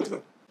wasn't a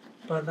bother.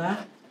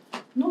 Bother?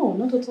 No,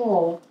 not at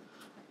all.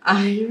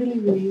 I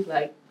really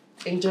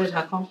enjoyed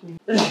her company.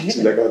 She's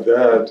like her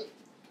dad.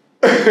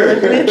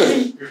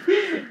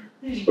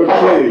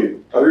 Okay,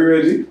 are we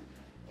ready?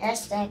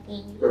 Yes,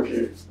 Daddy.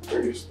 Okay,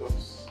 bring your stuff.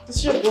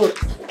 It's your book.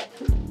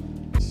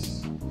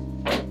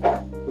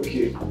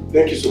 Okay,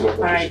 thank you so much.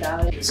 Alright,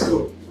 darling. Let's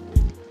go.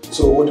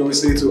 So, what do we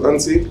say to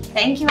Auntie?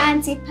 Thank you,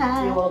 Auntie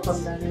Pat. You're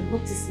welcome, darling.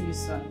 Hope to see you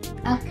soon.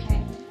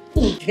 Okay.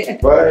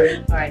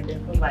 Bye. Alright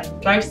then, bye-bye.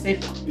 Drive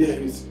safe. Yeah,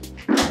 it's...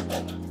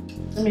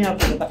 Let me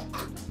help you with that.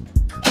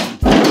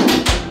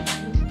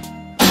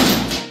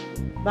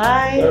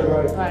 Bye.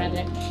 Bye-bye. Alright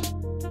then.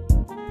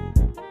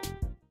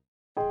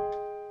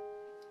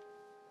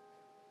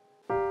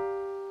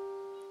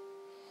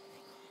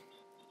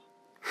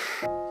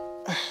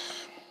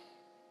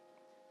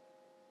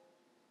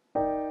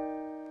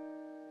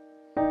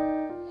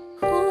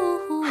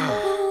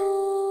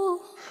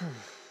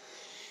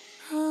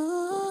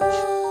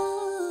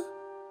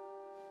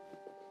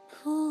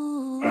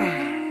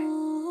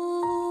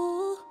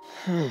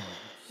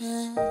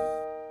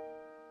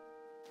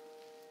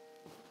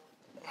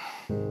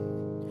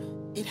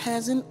 It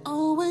hasn't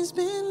always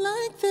been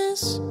like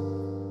this.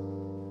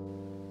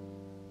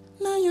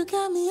 Now you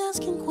got me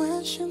asking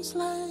questions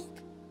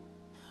like,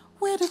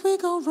 where did we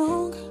go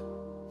wrong?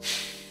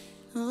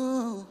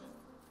 Oh,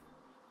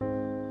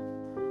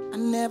 I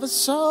never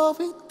saw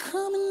it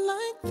coming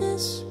like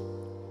this.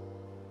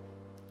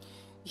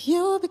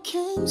 You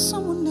became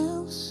someone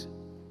else.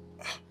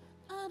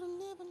 I don't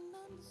even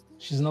understand.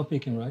 She's not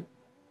picking, right?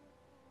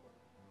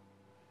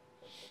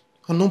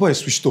 Her number is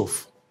switched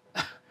off.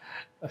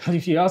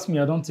 If you ask me,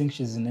 I don't think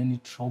she's in any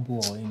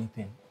trouble or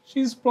anything.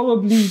 She's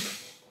probably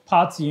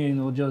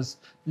partying or just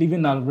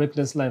living a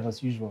reckless life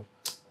as usual.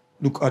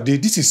 Look,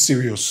 Ade, this is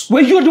serious.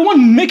 Well, you're the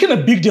one making a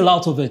big deal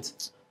out of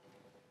it.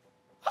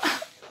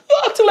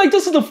 You're acting like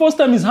this is the first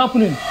time it's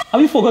happening. Have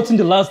you forgotten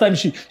the last time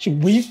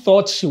we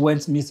thought she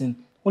went missing,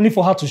 only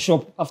for her to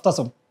shop after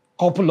some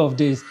couple of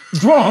days,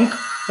 drunk,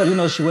 telling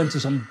us she went to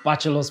some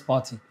bachelor's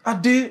party?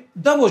 Ade,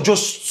 that was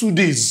just 2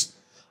 days.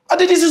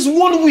 Ade, this is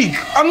 1 week,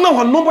 and now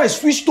her number is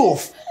switched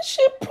off.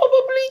 She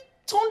probably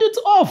turned it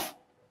off.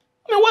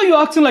 I mean, why are you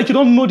acting like you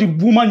don't know the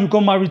woman you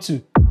got married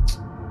to?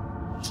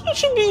 She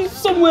should be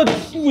somewhere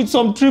with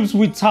some trips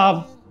with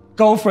her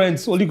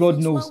girlfriends, only God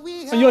knows.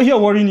 And you're here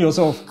worrying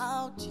yourself.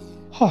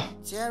 Huh.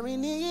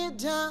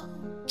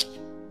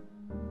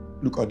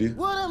 Look, Ade, I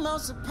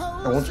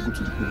want to go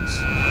to the police.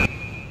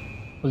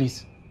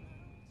 Police?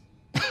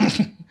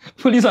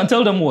 Police, and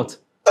tell them what?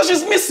 That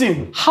she's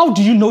missing. How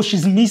do you know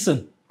she's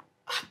missing?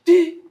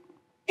 Ade,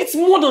 it's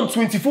more than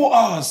 24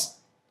 hours.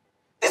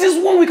 This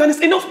is 1 week and it's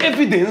enough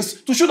evidence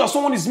to show that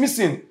someone is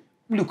missing.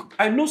 Look,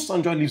 I know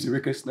Sandra lives a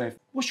reckless life,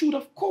 but she would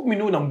have called me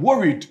knowing I'm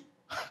worried.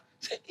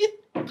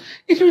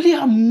 It really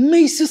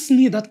amazes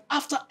me that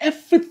after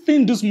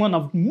everything this man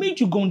have made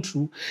you go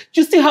through,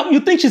 you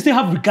think she still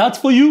have regards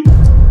for you?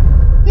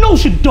 No,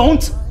 she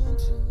don't.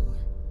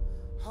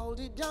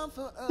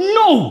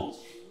 No,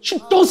 she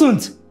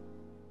doesn't.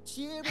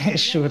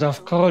 She would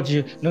have called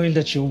you knowing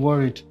that you're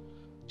worried.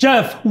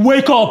 Jeff,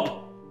 wake up!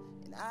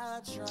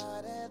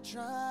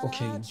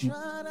 Okay,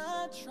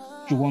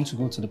 you want to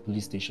go to the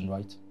police station,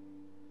 right?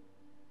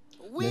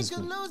 Let's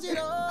go.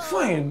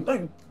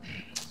 Fine,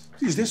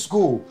 please, let's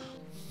go.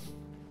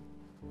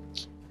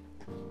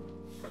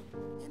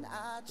 And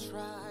I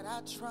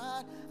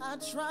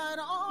tried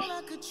all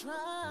I could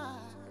try.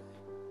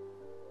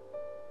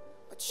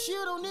 But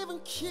you don't even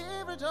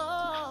care at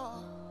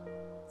all.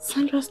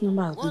 Sandra's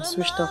number has been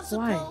switched off.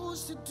 Why?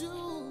 What's the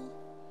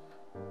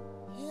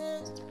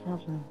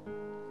problem?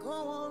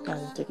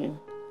 Guys, again.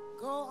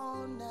 Go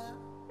on now.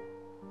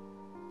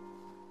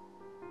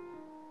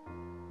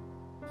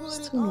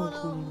 Still not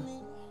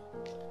going.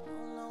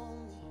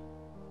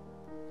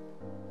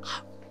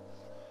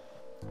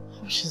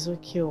 she's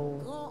okay. Oh.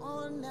 Go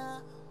on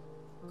now,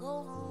 go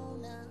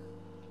on now.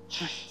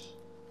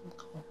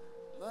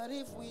 But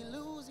if we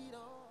lose it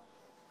all.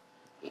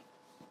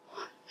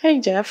 Hey,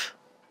 Jeff.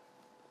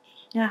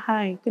 Yeah,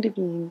 hi. Good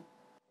evening.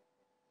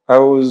 I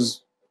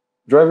was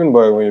driving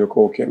by when your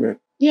call came in.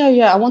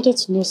 Yeah. I wanted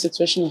to know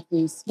situation of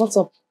things. What's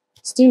up?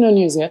 Still no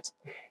news yet?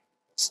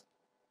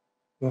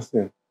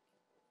 Nothing.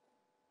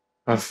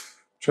 I've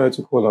tried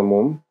to call her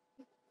mom.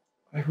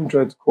 I even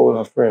tried to call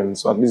her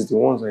friends, at least the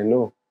ones I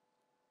know.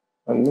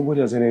 And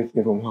nobody has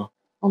anything from her.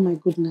 Oh my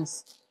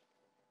goodness.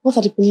 What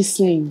are the police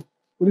saying?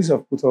 Police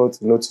have put out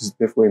a notice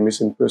there for a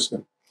missing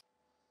person.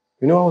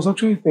 You know, I was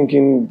actually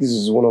thinking this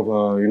is one of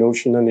her,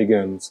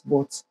 shenanigans,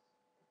 but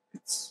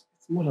it's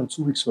more than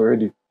 2 weeks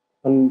already.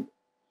 And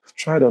I've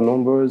tried her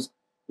numbers.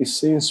 It's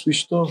saying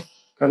switched off.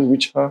 Can't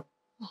reach her.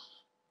 I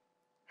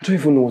don't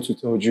even know what to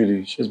tell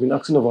Julie. She has been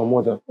asking of her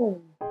mother. Oh.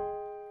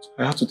 So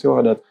I had to tell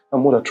her that her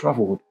mother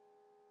traveled.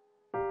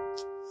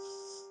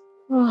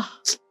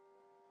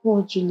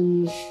 Poor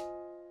Julie.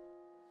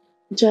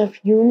 Jeff,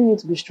 you really need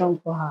to be strong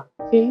for her,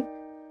 okay?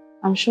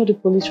 I'm sure the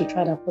police will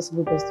try their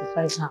possible best to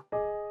find her.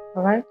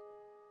 Alright?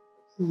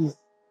 Please.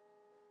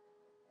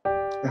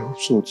 I hope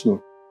so too.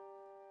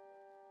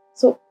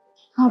 So,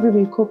 how have you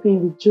been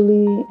coping with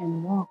Julie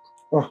and work?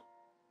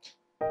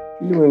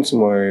 Julie went to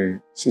my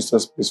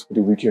sister's place for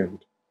the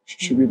weekend. She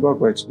should be back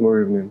by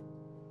tomorrow evening.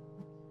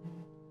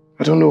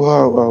 I don't know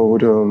how I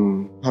would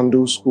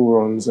handle school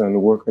runs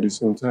and work at the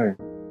same time.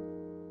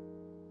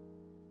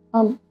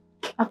 I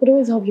could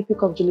always help you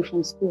pick up Julie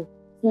from school.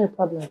 It's not a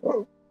problem.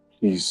 Oh,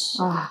 please.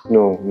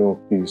 No,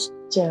 please.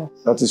 Jeff.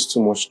 That is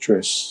too much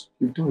stress.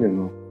 You've done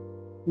enough.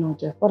 No,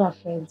 Jeff. What are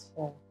friends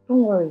for?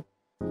 Don't worry.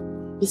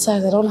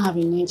 Besides, I don't have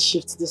a night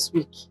shift this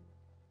week.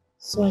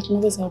 So I can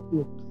always help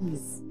you.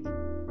 Please.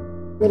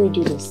 Let me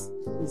do this.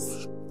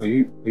 Please. Are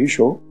you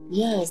sure?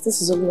 Yes,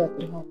 this is the only way I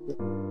can help you.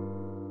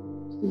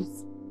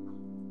 Please.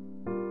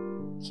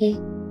 Okay?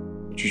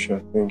 Patricia,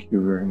 thank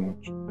you very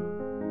much.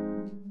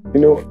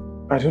 You know,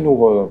 I don't know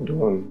what I've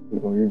done.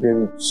 You've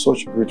been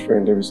such a great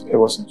friend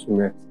ever since we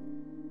met.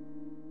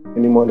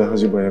 Any man that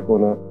has you by your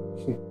corner,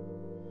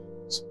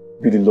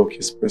 be the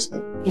luckiest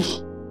person.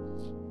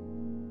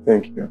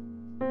 Thank you.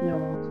 You're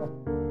welcome.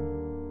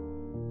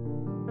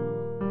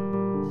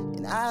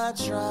 And I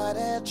tried.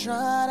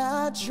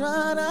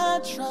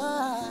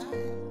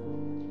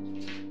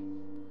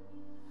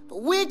 But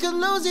we could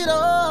lose it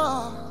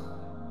all.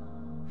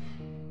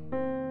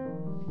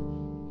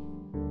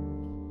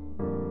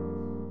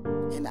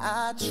 And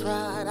I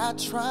tried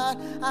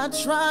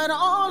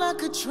all I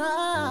could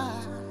try.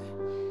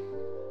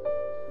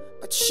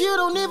 But you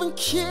don't even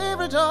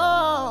care at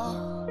all.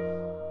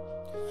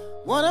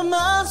 What am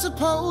I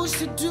supposed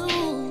to do?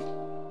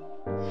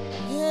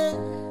 Yeah,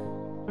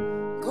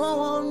 go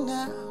on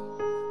now.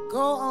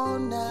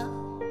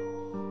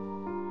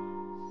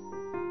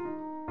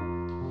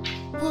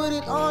 Put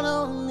it all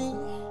on me,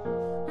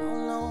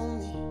 all on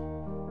me.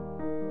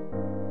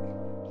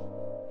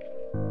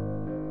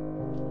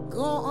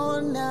 Go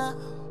on now.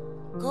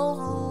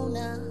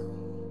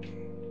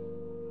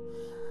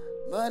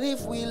 But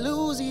if we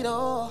lose it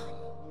all,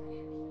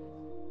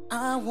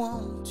 I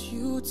want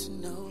you to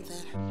know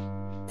that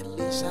at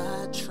least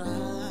I tried.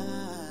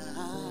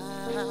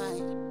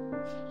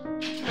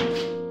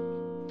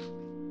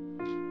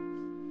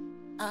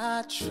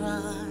 I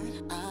tried.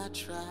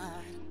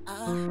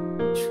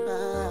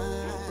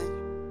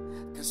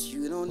 'Cause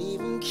you don't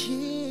even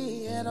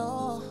care at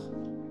all.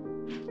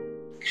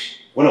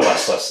 One of our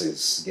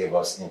sources gave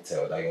us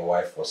intel that your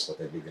wife was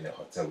spotted leaving a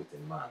hotel with a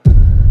man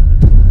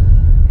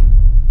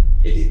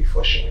a day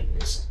before she went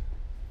missing.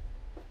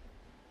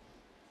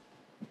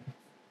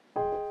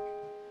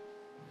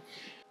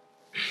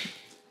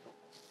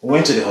 We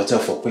went to the hotel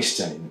for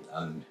questioning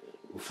and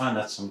we found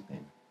out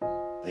something.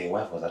 That your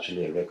wife was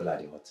actually a regular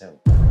at the hotel.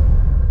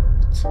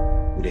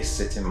 With a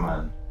certain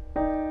man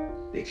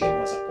they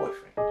claimed was a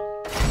boyfriend.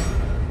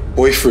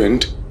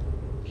 Boyfriend?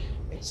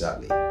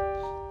 Exactly.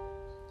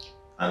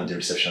 And the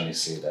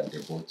receptionist said that they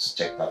both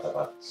checked out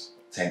about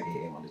 10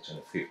 a.m. on the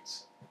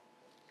 25th,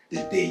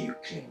 the day you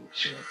claimed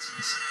she went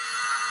missing.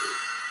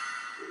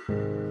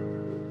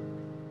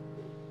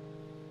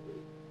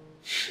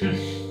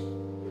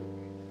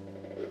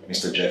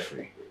 Mr.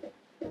 Jeffrey,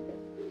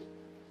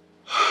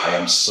 I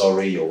am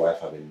sorry your wife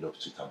have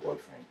eloped with her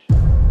boyfriend.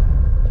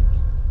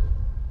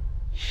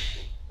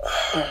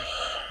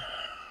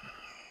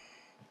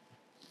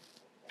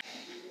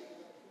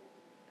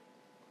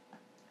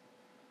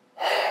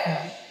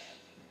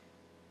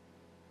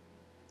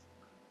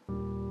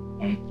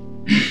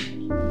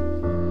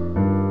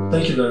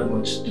 Thank you very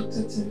much,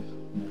 Detective.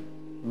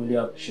 Really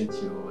appreciate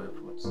your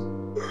efforts.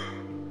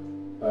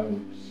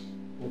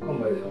 We'll come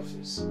by the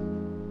office.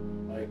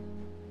 Right?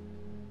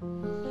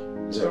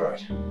 It's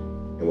alright.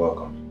 You're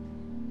welcome.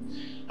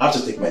 I have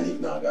to take my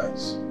leave now,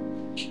 guys.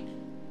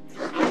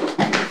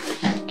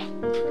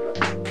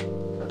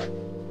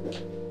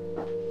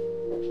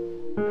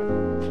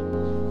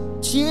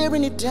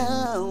 Tearing it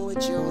down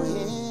with your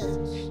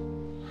hands.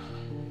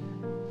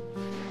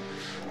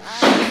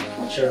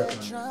 He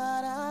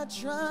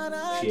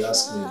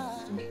asked me if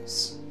I think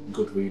he's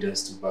good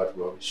readers to bad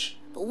rubbish.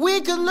 But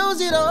we could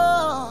lose it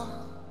all.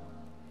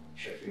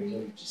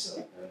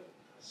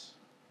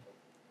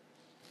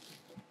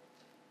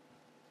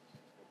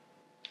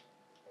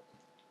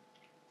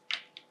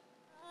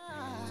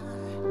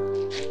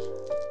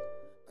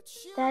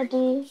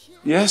 Daddy,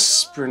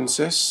 Yes,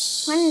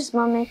 princess. when is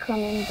mommy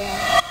coming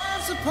back?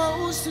 I'm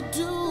supposed to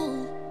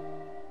do.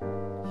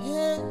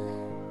 Yeah.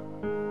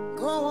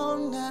 Go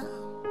on now.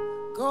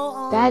 Go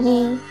on.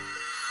 Daddy,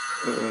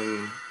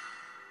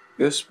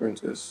 Yes,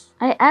 princess.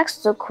 I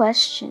asked a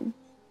question.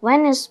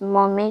 When is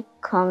mommy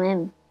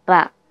coming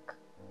back?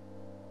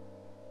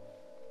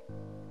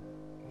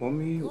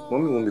 Mommy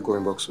won't be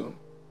going back soon.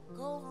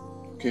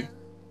 Okay?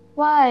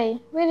 Why?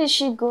 Where did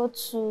she go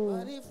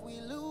to? If we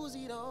lose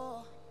it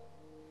all,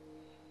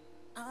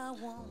 I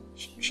won't.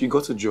 She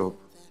got a job.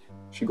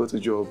 She got a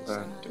job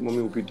and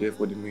mommy will be there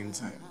for the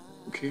meantime.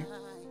 Okay?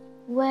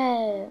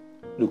 Where?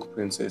 Look,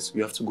 princess,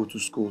 we have to go to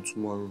school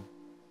tomorrow.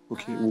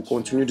 Okay? We'll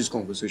continue this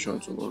conversation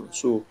tomorrow.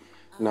 So,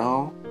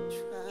 now,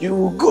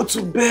 you go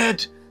to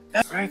bed.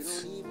 Right?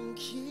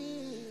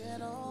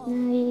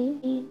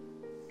 Daddy,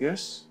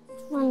 Yes?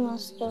 one more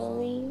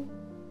story.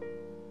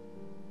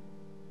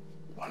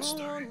 One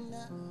story.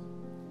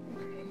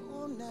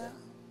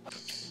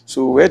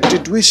 So where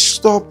did we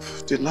stop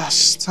the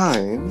last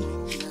time?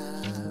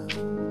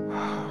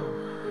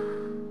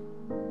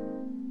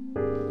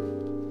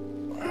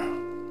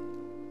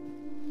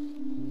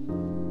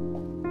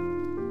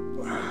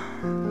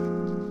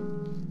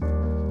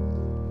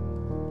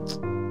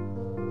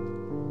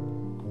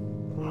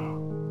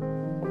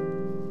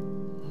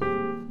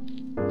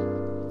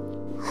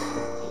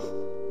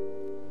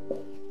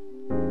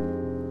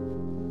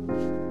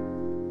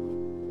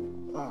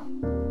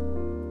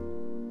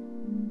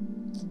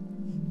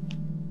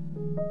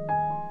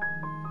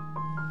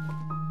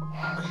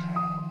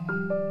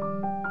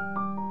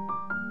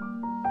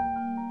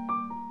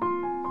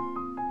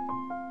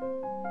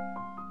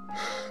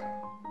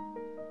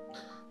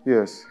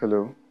 Yes,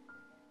 hello.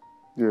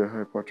 Yeah,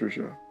 hi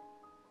Patricia.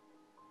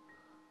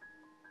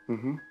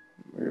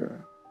 Yeah.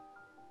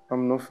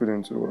 I'm not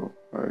feeling too well.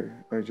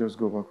 I just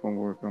got back from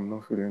work. I'm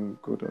not feeling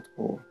good at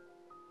all.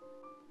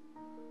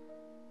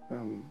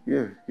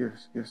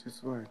 Yes, it's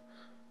fine.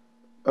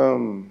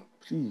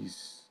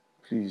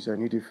 Please, I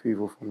need a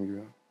favor from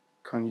you.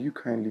 Can you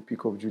kindly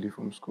pick up Julie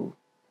from school?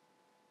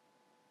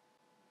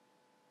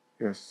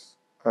 Yes,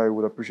 I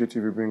would appreciate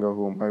if you bring her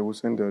home. I will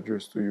send the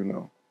address to you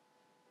now.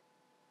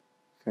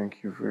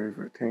 Thank you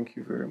thank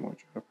you very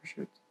much. I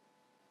appreciate it.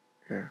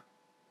 Yeah.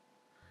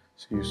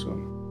 See you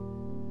soon.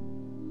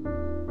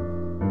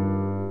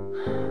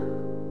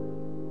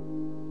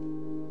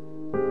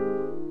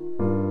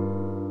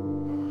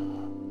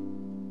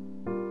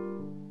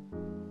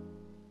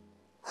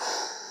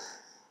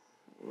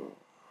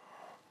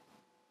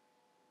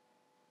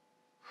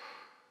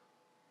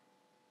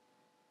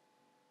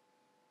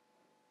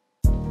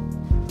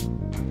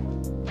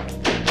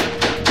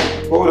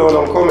 Hold on,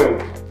 I'm coming.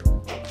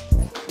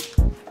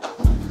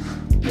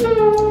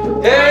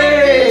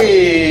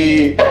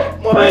 Hey!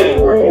 My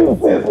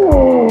princess!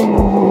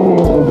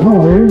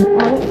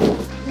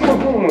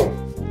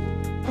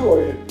 How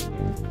are you?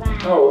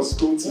 How was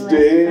school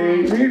today?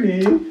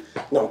 Really?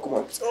 Now come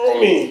on, tell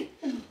me.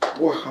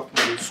 What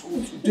happened in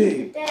school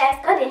today? Dad,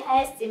 I scored the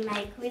highest in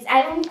my quiz.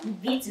 I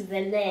won't beat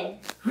the leg.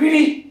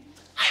 Really?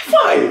 High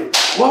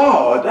five!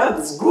 Wow,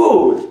 that's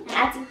good.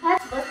 At the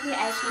part got me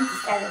ice cream to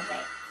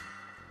celebrate.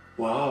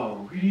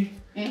 Wow, really?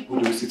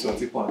 What do you say to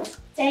Auntie Pat?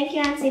 Thank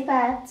you, Auntie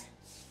Pat.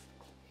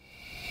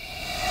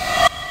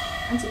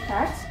 Auntie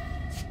Pat?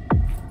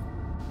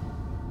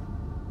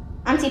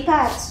 Auntie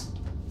Pat?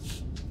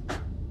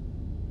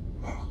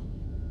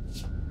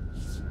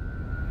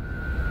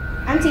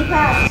 Auntie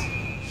Pat?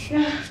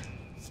 Yeah.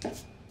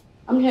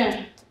 I'm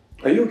here.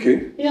 Are you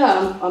okay?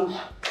 Yeah,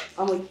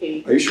 I'm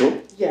okay. Are you sure?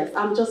 Yes,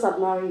 I'm just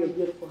admiring your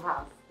beautiful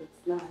house.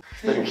 It's nice.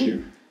 Thank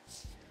you.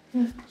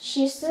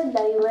 She said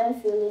that you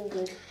weren't feeling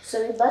good,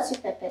 so we bought you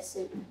pepper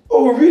soup.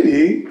 Oh,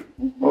 really?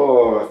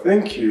 Oh,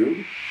 thank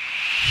you.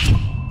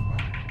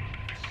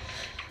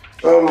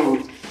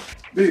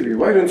 Baby,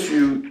 why don't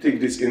you take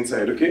this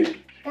inside, okay?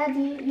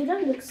 Daddy, you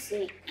don't look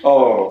sick.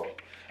 Oh,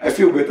 I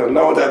feel better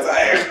now that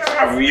I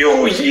have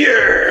you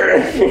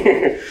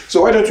here.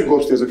 So why don't you go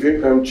upstairs,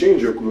 okay?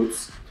 Change your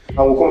clothes, and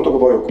we'll come talk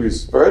about your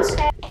quiz,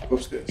 alright?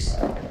 Upstairs.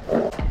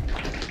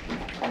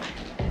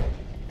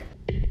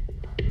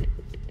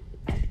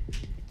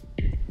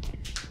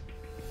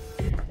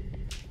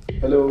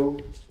 Hello.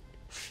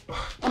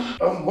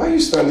 Why are you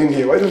standing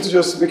here? Why don't you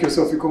just make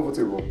yourself feel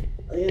comfortable?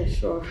 Yeah,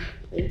 sure.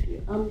 Thank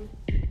you.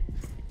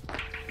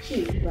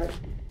 Gee, right.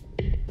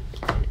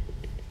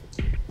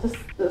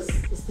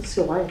 Is this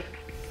your wife?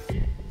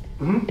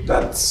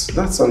 That's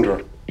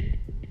Sandra.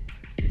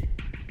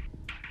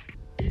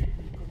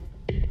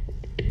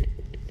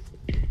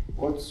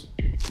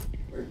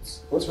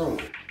 What's wrong?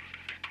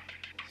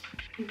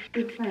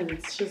 We're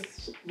friends.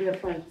 We are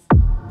friends.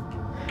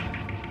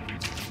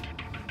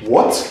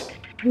 What?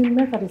 We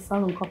met at the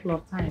salon a couple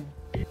of times.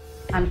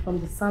 And from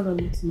the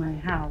salon to my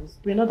house,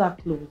 we're not that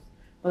close.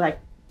 But like,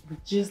 we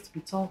just,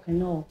 we talk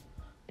and all.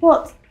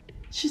 But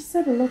she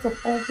said a lot of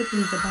awful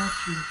things about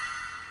you.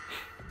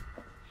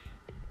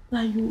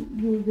 That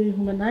you're the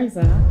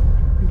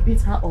humanizer, you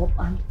beat her up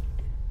and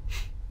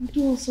you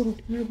do all sort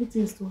of terrible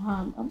things to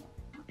her. I'm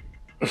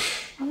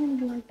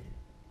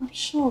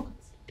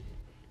shocked.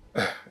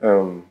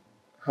 I'm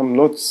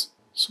not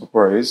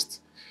surprised.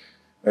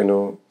 I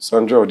know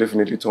Sandra will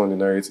definitely turn the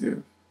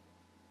narrative.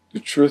 The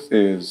truth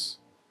is,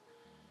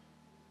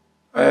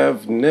 I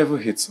have never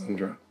hit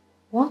Sandra.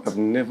 What? I've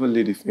never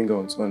laid a finger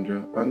on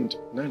Sandra, and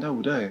neither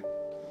would I.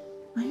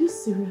 Are you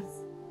serious?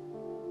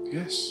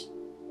 Yes.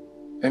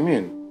 I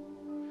mean,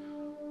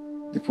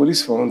 the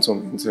police found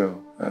some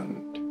intel,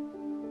 and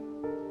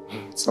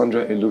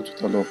Sandra eloped with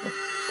her lover.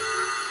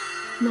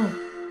 No.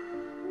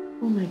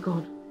 Oh my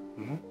God.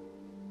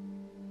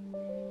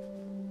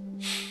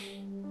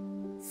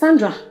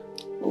 Sandra.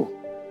 Oh,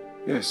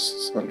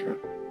 yes, Sandra.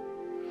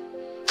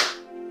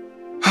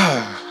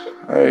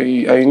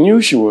 I knew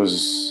she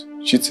was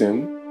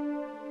cheating,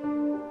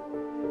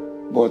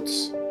 but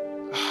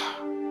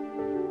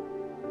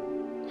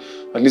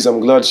at least I'm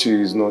glad she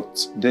is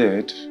not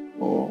dead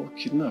or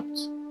kidnapped.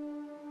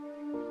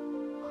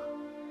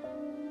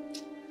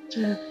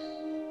 Jeff,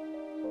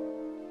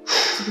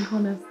 to be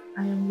honest,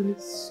 I am really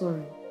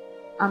sorry.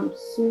 I'm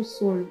so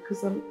sorry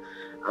because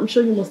I'm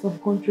sure you must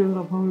have gone through a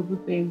lot of horrible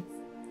things.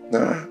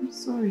 Nah, I'm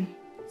sorry.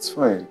 it's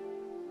fine.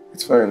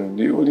 It's fine.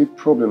 The only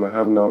problem I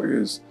have now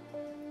is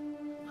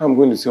I'm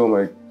going to tell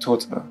my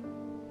daughter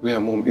where her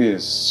mom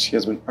is. She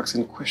has been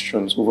asking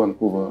questions over and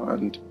over,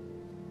 and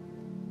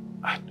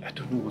I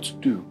don't know what to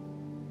do.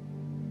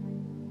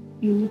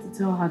 You need to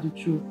tell her the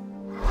truth.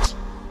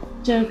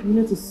 Jeff, you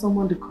need to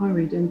summon the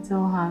courage and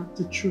tell her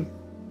the truth.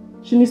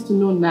 She needs to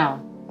know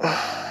now.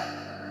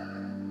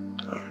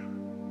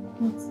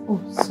 But, oh,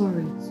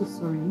 sorry, so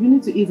sorry. You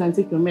need to eat and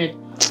take your med.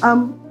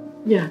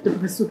 Yeah, the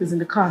pepper soup is in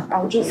the car.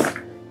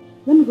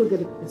 Let me go get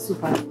the pepper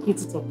soup and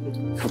heat it up.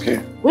 Okay.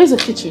 Where's the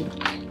kitchen?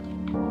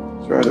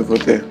 It's right over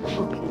there.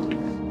 Okay.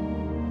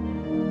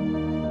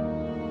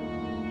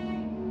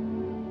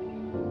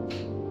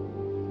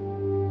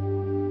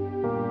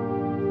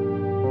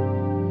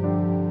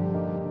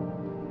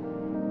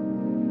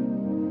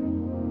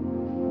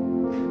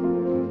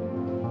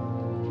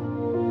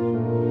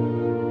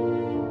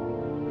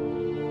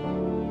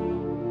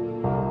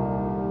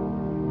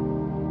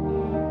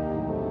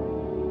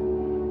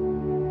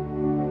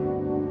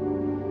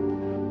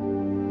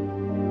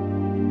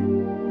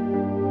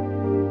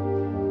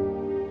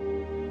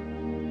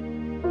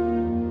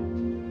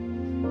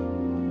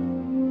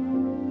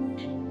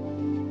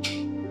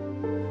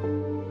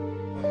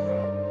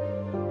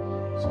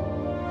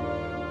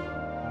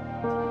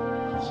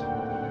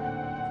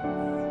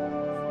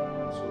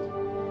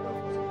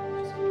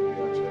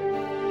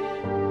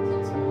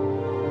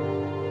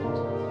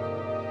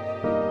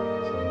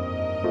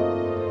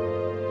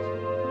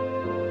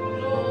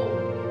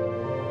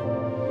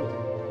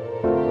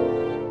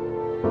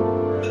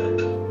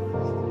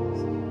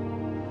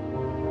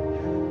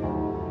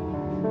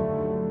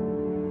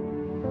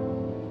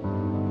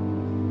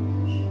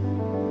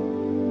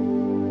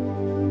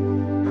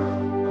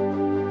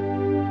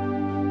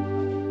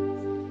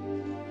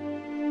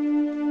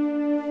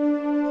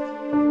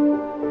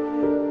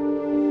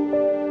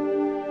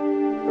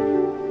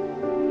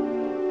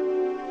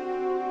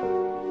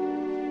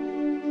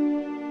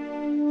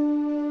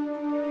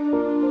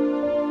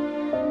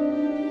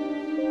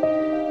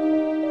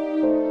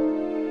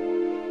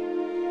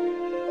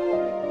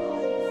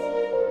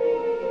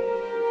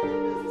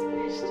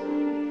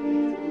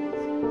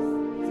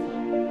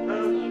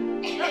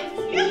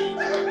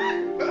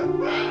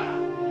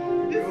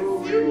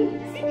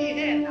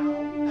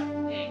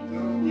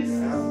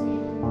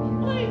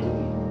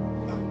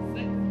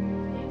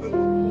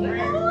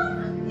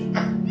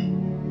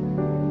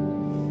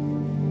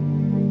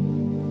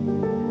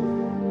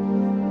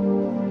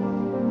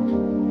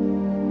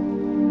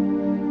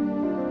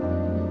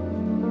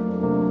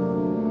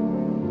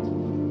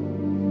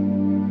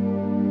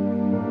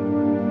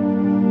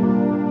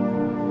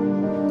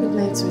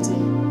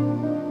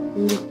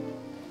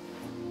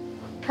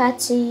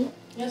 Patty,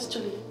 Yes,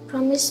 Julie.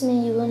 promise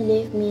me you won't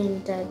leave me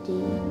and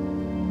Daddy.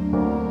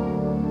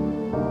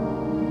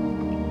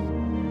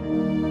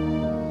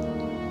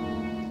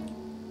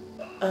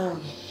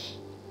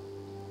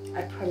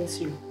 I promise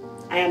you,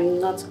 I am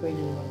not going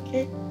anywhere,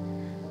 okay?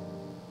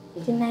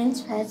 Good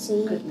night,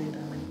 Patty. Good night,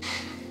 darling.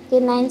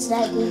 Good night,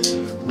 Daddy.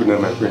 Good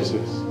night, my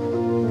princess.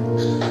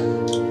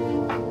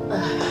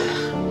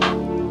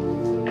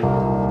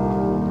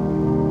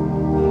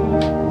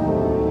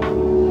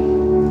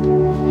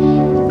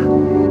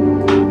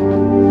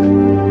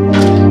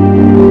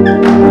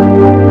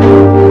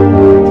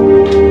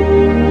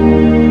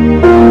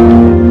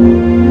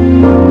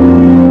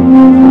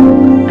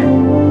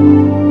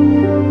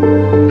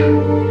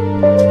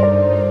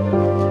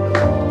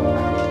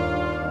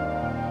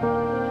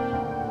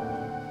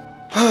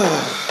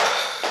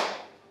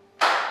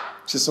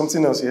 She's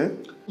something else, yeah?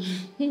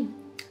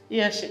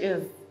 Yeah, she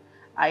is.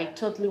 I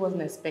totally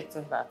wasn't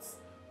expecting that.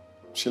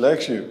 She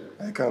likes you.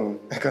 I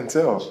can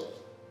tell.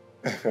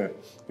 You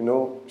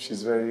know,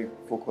 she's very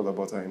vocal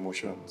about her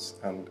emotions.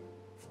 And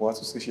for her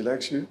to say she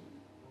likes you,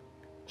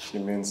 she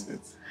means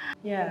it.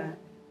 Yeah.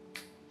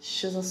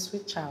 She's a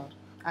sweet child.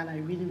 And I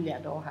really, really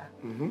adore her.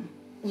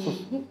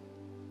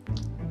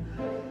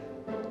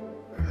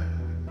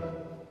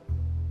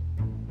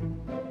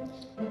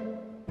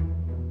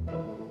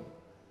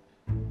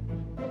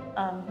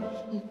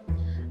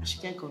 I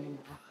should get going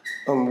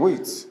now.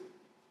 Wait.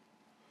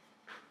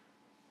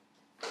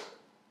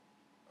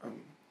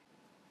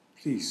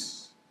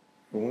 Please,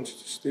 I want you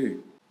to stay.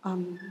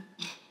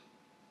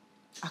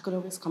 I could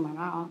always come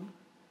around.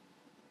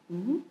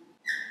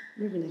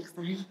 Maybe next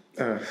time.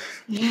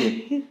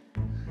 Okay.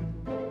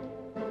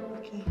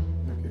 Okay.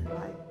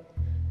 Bye.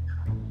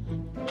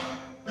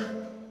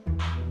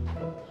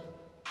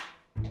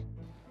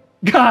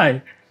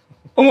 Guy,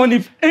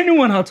 if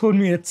anyone had told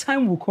me a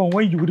time will come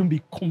when you wouldn't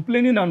be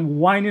complaining and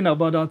whining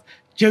about that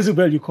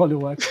Jezebel you call your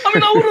wife,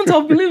 I wouldn't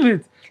have believed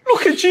it.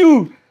 Look at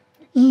you,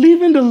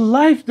 living the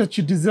life that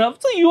you deserve.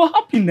 So you're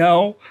happy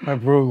now. My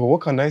bro,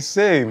 what can I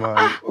say,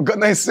 man? What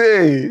can I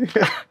say?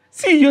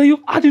 See, you're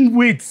adding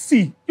weight.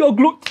 See, you're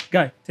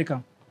Guy, take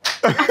him.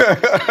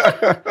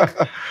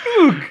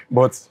 Look.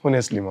 But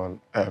honestly, man,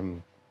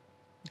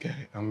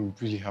 guy, I'm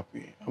really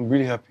happy. I'm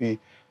really happy.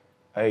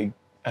 I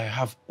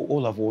have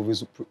all I've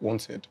always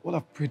wanted, all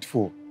I've prayed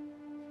for.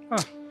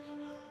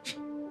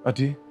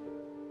 Adi,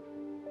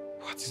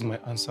 what is my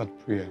answered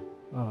prayer?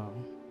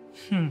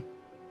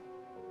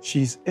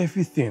 She's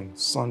everything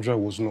Sandra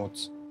was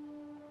not.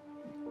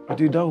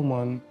 Adi, that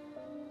woman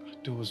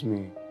adores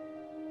me.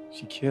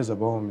 She cares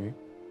about me.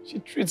 She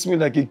treats me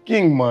like a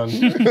king, man.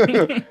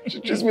 She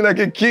treats me like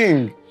a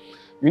king.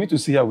 You need to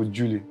see her with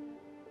Julie.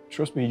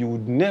 Trust me, you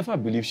would never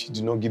believe she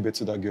did not give birth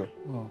to that girl.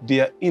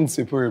 They are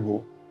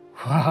inseparable.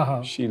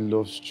 Wow. She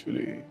loves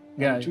Julie.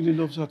 Yeah. Julie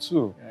loves her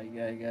too.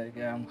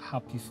 Yeah, I'm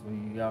happy for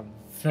you. I'm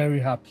very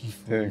happy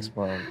for you. Thanks,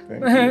 man.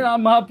 Thank you.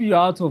 I'm happy you're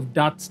out of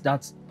that.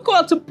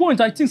 Because at a point,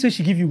 I think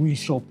she give you win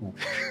shop.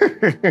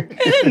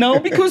 Now,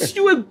 because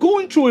you were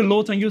going through a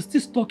lot and you're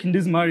still stuck in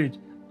this marriage.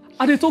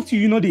 And they talk to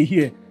you, they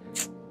hear.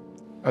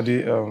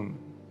 Adi, I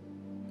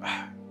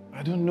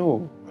don't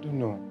know.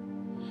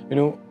 You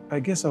know, I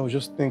guess I was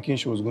just thinking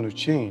she was going to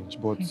change,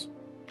 but...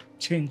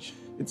 Change?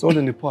 It's all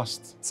in the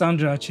past.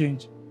 Sandra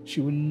changed. She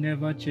will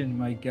never change,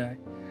 my guy.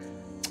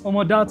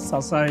 My dad's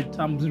aside,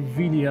 I'm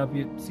really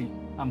happy. See,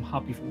 I'm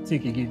happy for you.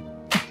 Take again.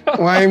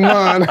 Why,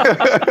 man?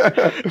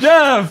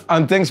 Jeff!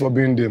 And thanks for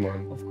being there,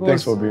 man. Of course.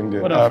 Thanks for being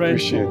there. What a I friend.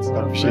 appreciate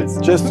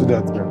it. Just to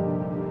that,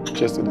 man.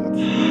 Just to that.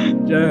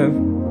 Jeff.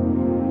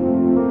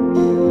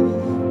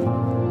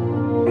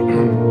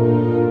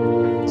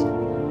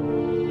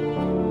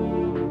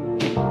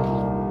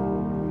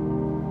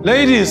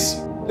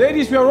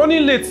 Ladies, we are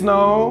running late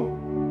now.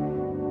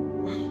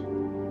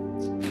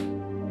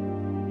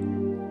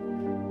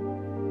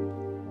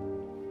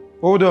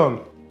 Hold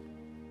on.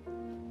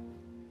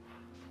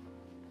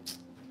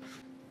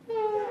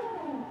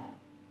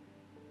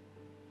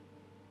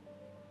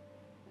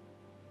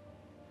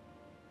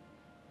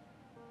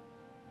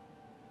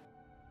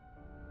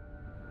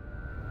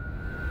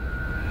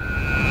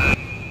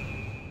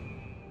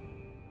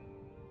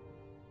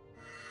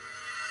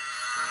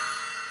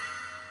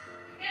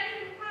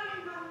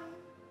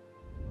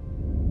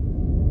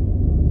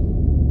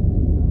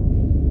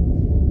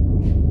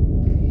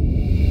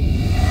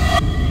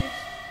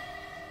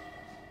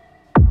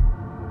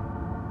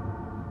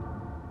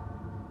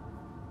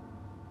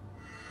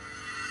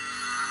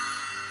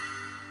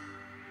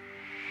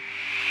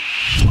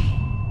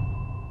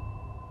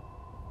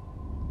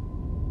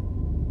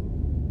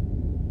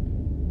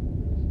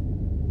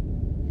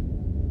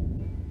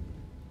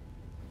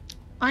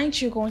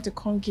 Aren't you going to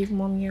come give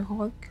mommy a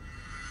hug?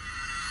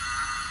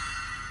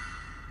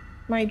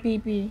 My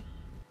baby.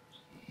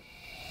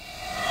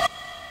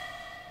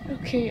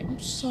 Okay, I'm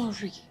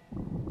sorry.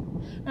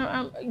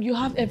 You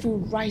have every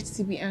right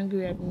to be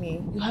angry at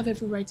me. You have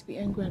every right to be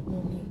angry at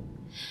mommy.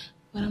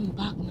 But I'm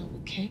back now,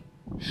 okay?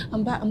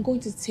 I'm back. I'm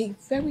going to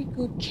take very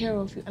good care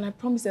of you. And I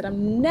promise that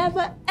I'm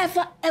never,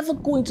 ever, ever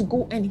going to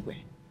go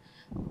anywhere.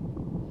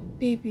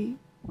 Baby,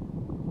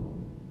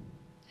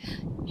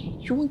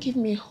 you won't give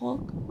me a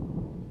hug?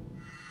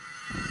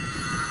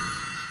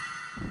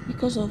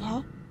 Because of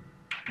her?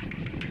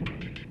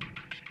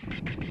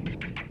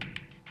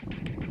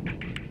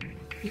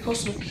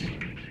 Because of you.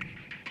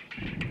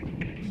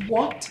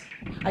 What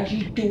are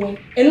you doing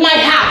in my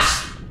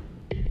house?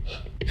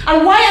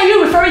 And why are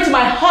you referring to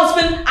my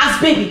husband as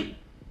baby?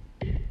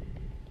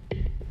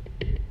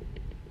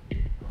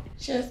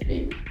 Chef,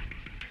 baby,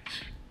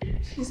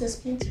 please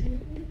explain to me.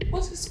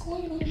 What is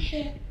going on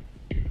here?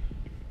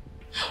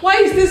 Why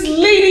is this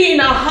lady in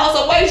our house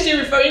and why is she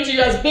referring to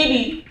you as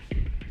baby?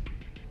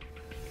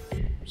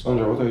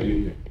 Sandra, what are you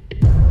doing here?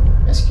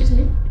 Excuse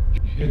me?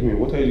 You heard me.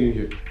 What are you doing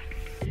here?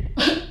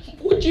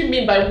 What do you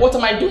mean by what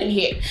am I doing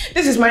here?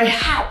 This is my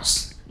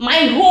house,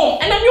 my home,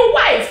 and I'm your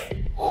wife.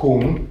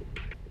 home?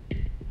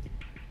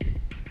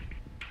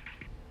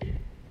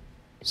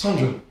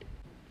 Sandra,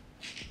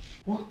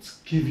 what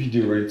gave you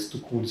the right to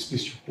call this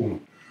place your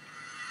home?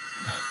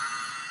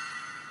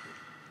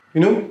 You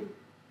know,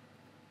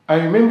 I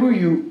remember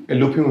you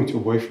eloping with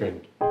your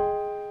boyfriend.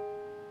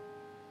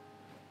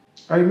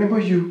 I remember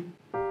you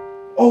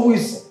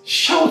always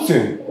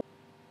shouting.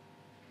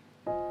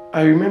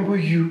 I remember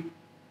you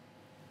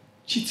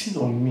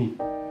cheating on me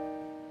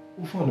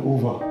over and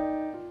over.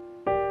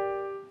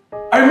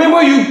 I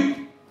remember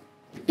you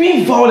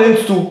being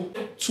violent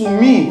to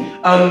me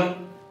and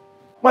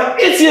my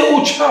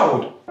 8-year-old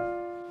child.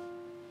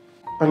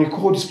 And you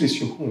call this place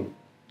your home.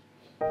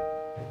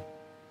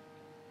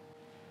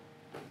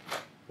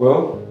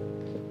 Well,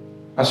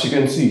 as you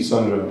can see,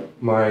 Sandra,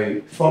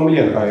 my family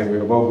and I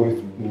were about going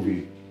to the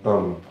movie.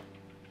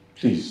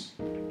 Please,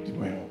 leave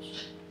my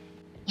house.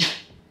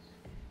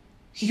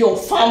 Your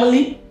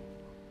family?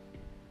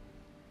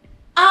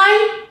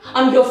 I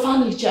am your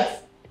family, Jeff.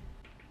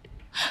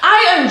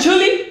 I and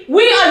Julie,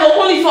 we are your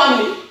only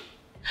family.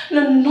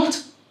 No,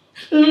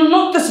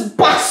 not this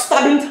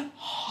bastard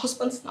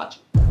husband snatcher.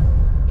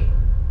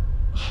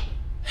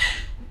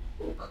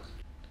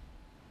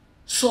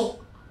 So,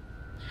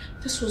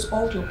 this was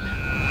all your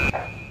plan.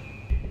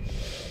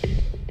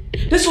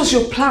 This was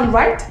your plan,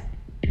 right?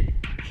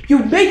 You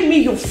make me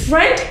your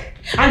friend,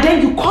 and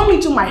then you come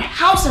into my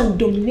house and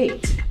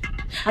dominate,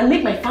 and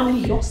make my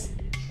family yours.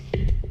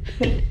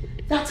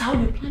 That's how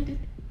you planned it?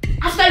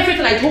 After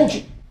everything I told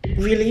you.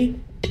 Really?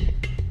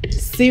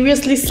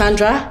 Seriously,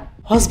 Sandra?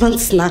 Husband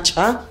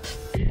snatcher?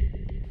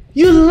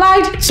 You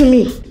lied to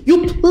me.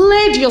 You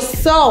played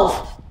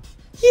yourself.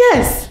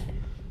 Yes.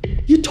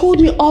 You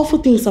told me awful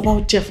things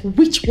about Jeff,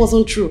 which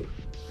wasn't true.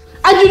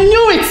 And you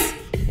knew it.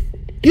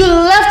 You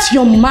left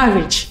your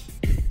marriage.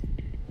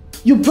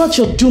 You brought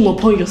your doom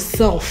upon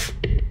yourself.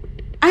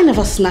 I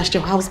never snatched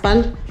your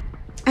husband.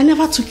 I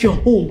never took your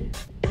home.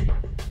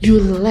 You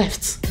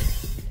left.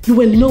 You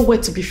were nowhere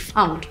to be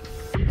found.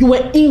 You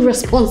were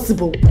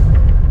irresponsible.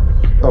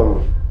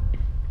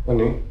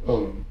 Honey,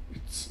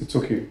 it's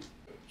okay.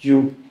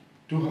 You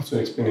don't have to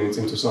explain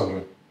anything to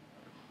Sandra.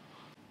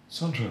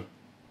 Sandra,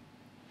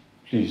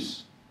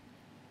 please,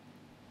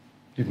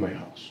 leave my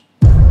house.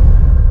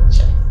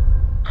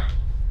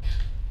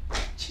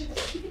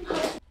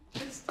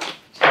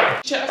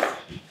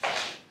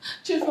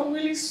 Jeff, I'm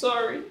really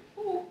sorry.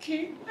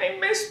 Okay, I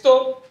messed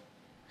up.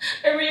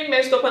 I really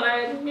messed up and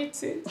I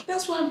admit it.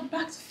 That's why I'm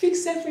back to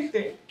fix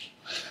everything.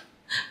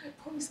 I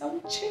promise I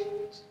will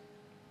change.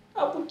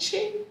 I will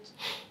change.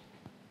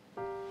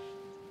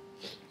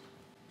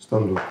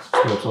 Stand up,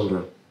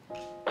 Sandra.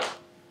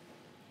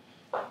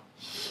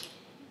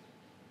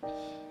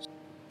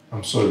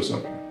 I'm sorry,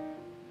 Sandra.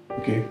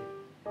 Okay?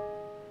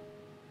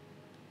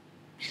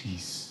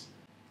 Please,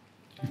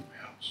 leave my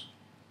house.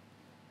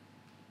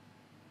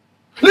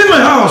 Leave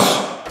my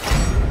house!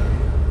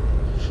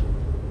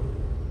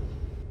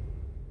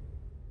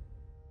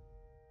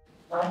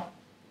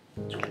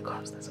 Of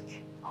course, that's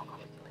okay. I'll come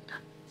with you later.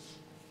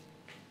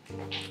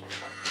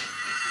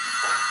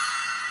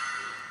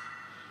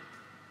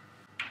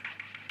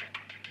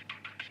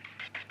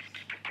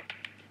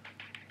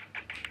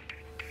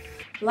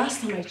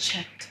 Last time I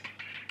checked,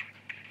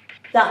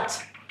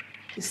 that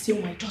is still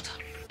my daughter.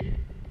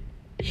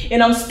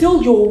 And I'm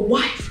still your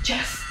wife,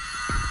 Jeff.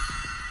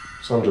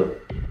 Sandra,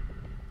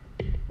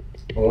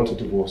 I want a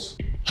divorce.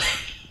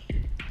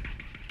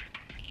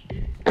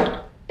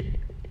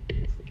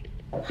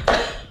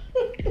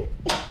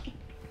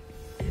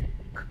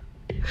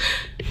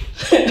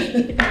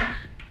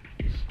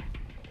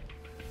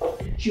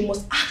 You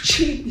must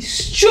actually be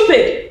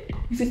stupid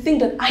if you think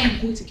that I am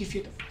going to give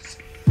you a divorce.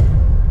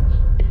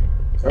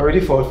 I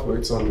already fought for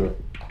it, Sandra.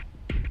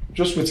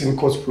 Just waiting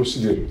court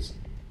proceedings.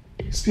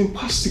 It's been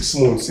past 6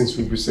 months since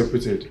we've been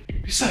separated.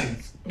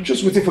 Besides, I'm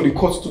just waiting for the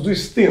court to do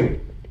its thing.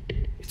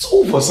 It's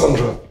over,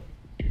 Sandra.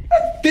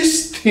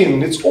 This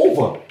thing, it's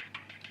over.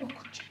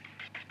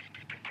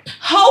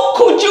 How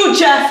could you,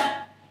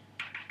 Jeff?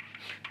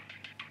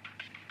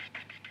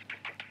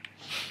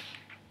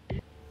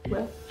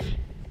 Well,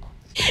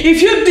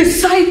 if you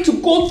decide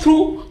to go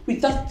through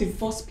with that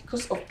divorce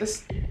because of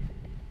this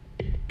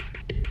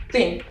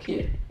thing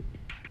here,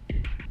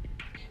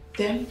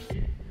 then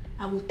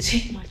I will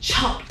take my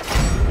child.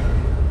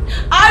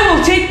 I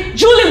will take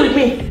Julie with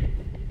me.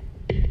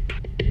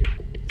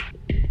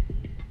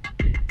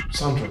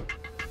 Sandra.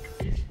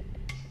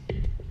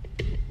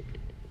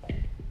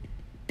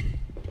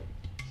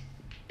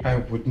 I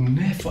would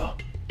never.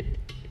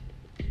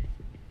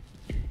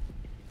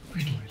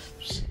 Wait,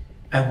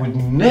 I would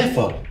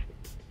never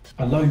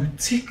allow you to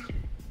take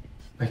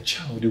my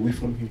child away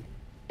from him.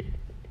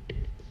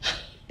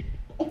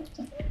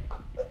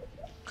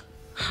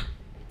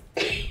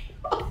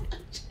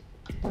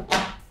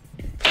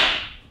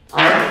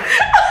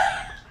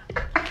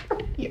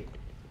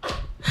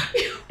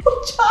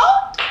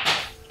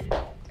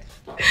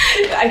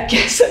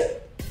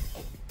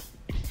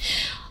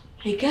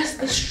 I guess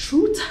this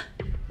truth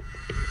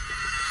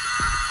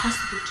has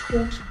to be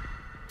told,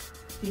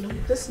 you know,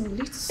 with this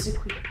little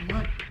secret of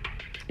mine,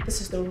 this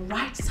is the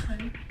right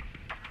time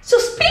to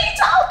spill it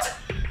out.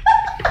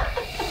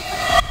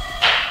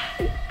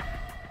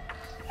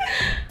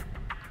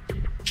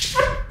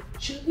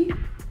 Julie,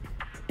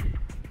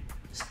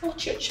 it's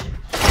not your child.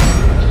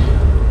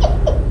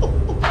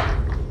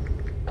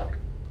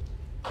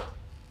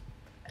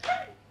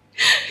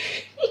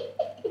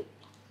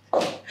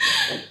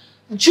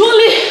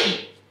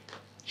 Julie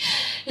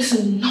is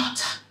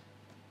not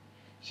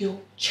your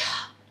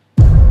child.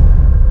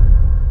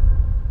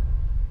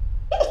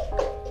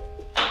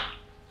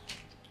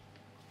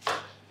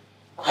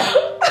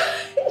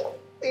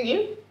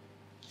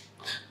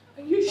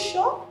 Are you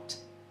shocked?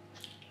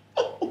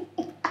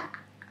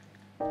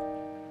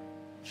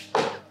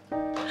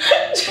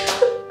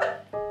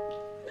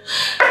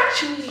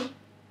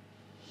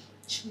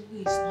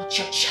 Julie is not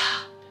your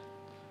child.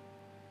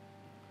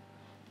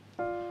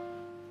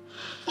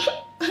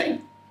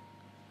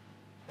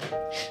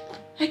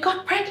 I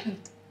got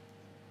pregnant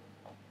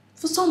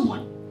for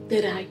someone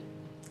that I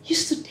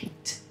used to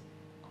date.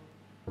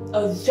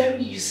 A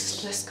very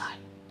useless guy.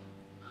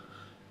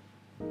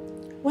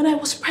 When I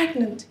was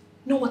pregnant,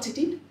 you know what he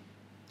did?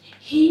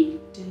 He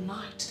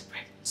denied the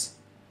pregnancy.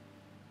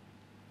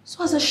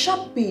 So as a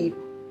sharp babe,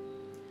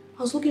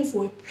 I was looking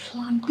for a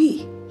plan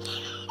B.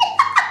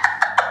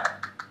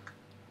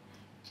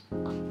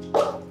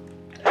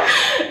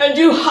 And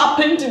you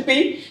happened to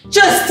be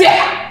just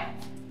there,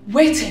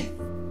 waiting.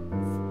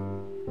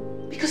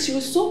 Because you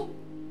were so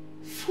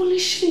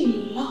foolishly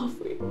in love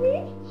with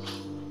me.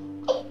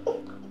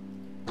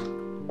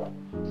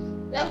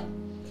 Yeah.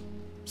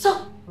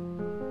 So,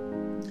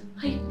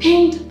 I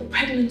pinned the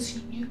pregnancy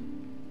on you.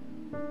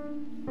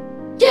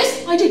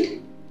 Yes, I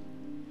did.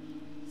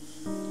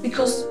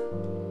 Because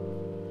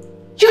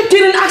you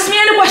didn't ask me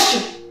any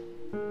question.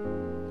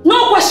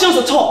 No questions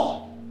at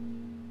all.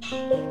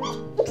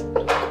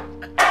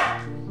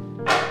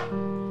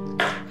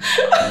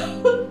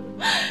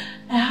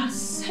 I had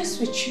sex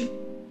with you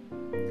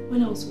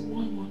when I was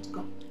 1 month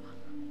gone.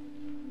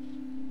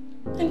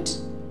 And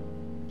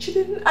she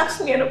didn't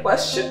ask me any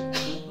question.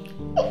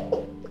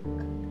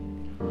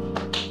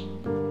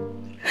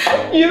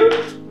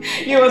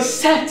 You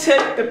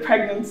accepted the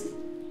pregnancy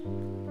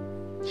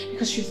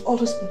because you've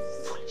always been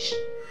foolish.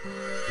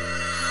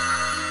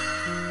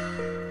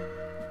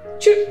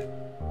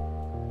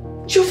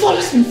 You've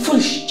always been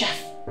foolish, Jeff.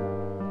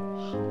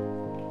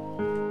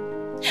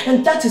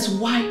 And that is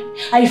why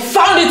I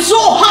found it so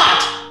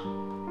hard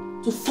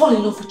to fall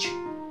in love with you.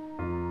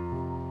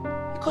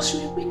 Because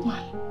you're a weak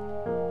man.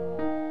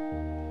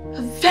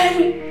 A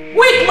very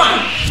weak man.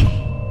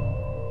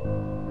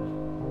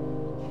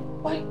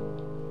 Why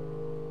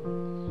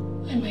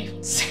am I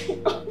even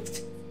saying all of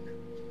this?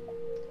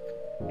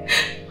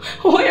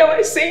 Why am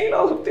I saying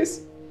all of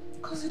this?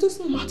 Because it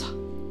doesn't matter.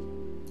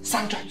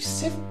 Sandra, you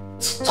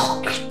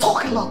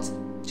talk a lot.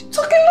 You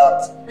talk a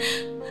lot.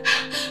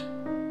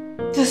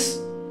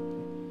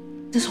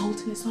 This whole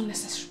thing is not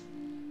necessary.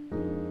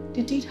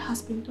 The deed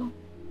has been done.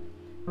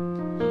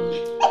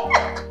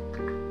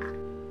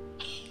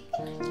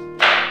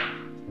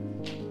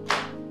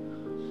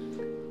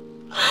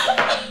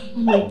 Oh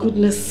my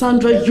goodness,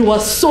 Sandra, you are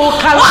so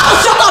kind.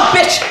 Oh, shut up,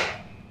 bitch!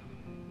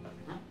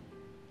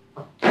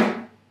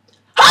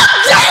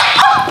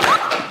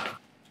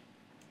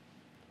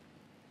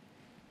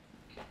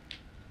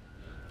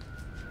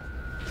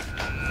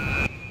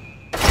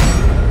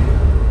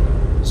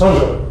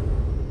 Sandra!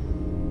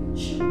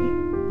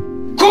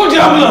 Call the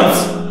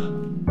ambulance!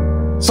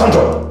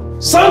 Sandra!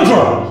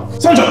 Sandra!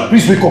 Sandra!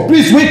 Please wake up!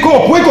 Please wake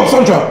up! Wake up,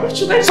 Sandra!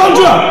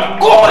 Sandra!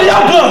 Call the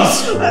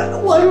ambulance!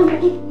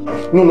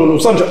 No,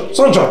 Sandra!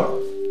 Sandra!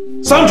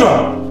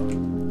 Sandra!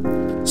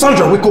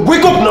 Sandra, wake up!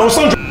 Wake up now,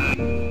 Sandra!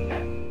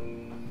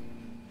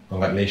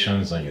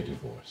 Congratulations on your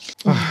divorce.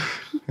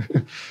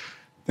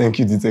 Thank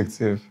you,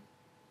 Detective.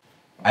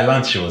 I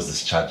learned she was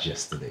discharged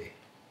yesterday.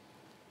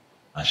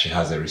 And she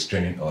has a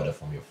restraining order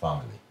from your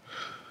family.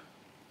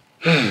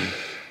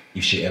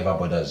 If she ever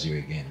bothers you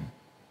again,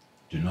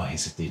 do not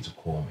hesitate to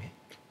call me.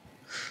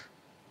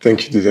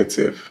 Thank you,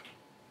 Detective.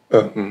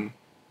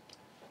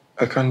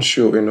 I can't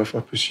show enough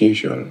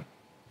appreciation.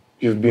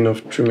 You've been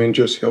of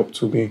tremendous help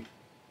to me.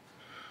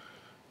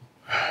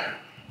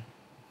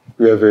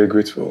 We are very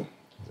grateful.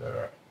 Is that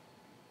right?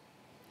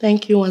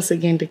 Thank you once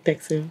again,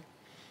 Detective.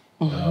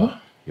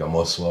 You're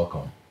most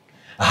welcome.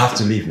 I have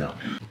to leave now.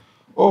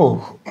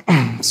 Oh,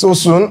 so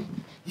soon?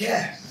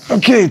 Yeah.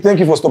 Okay, thank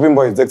you for stopping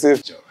by,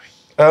 Detective.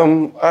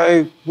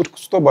 I would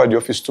stop by the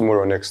office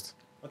tomorrow next.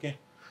 Okay.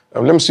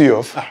 Let me see you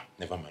off.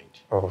 Never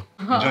mind. Oh.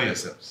 Enjoy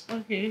yourselves.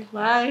 Okay,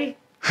 bye.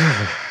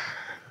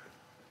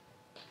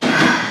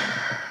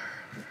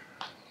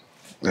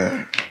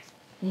 Yeah.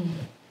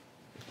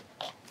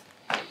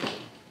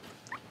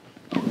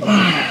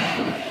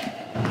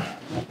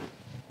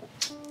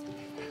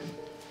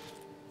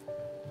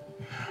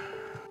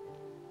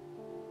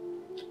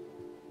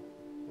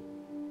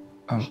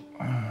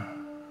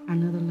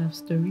 Another love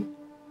story?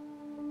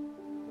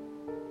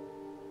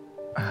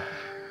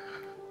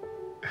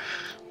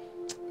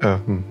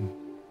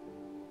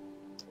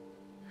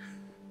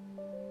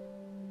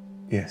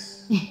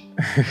 Yes.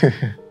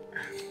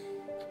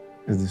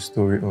 It's the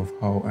story of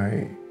how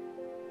I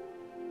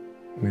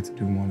met to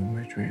do one of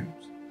my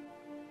dreams.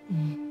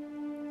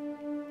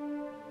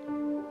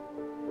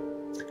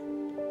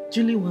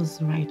 Julie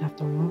was right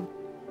after all,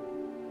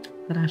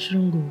 that I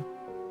shouldn't go.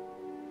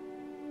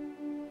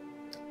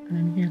 And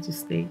I'm here to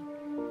stay.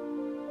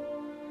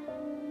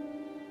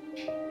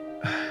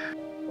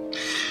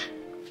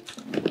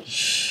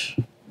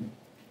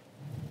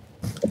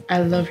 I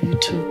love you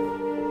too.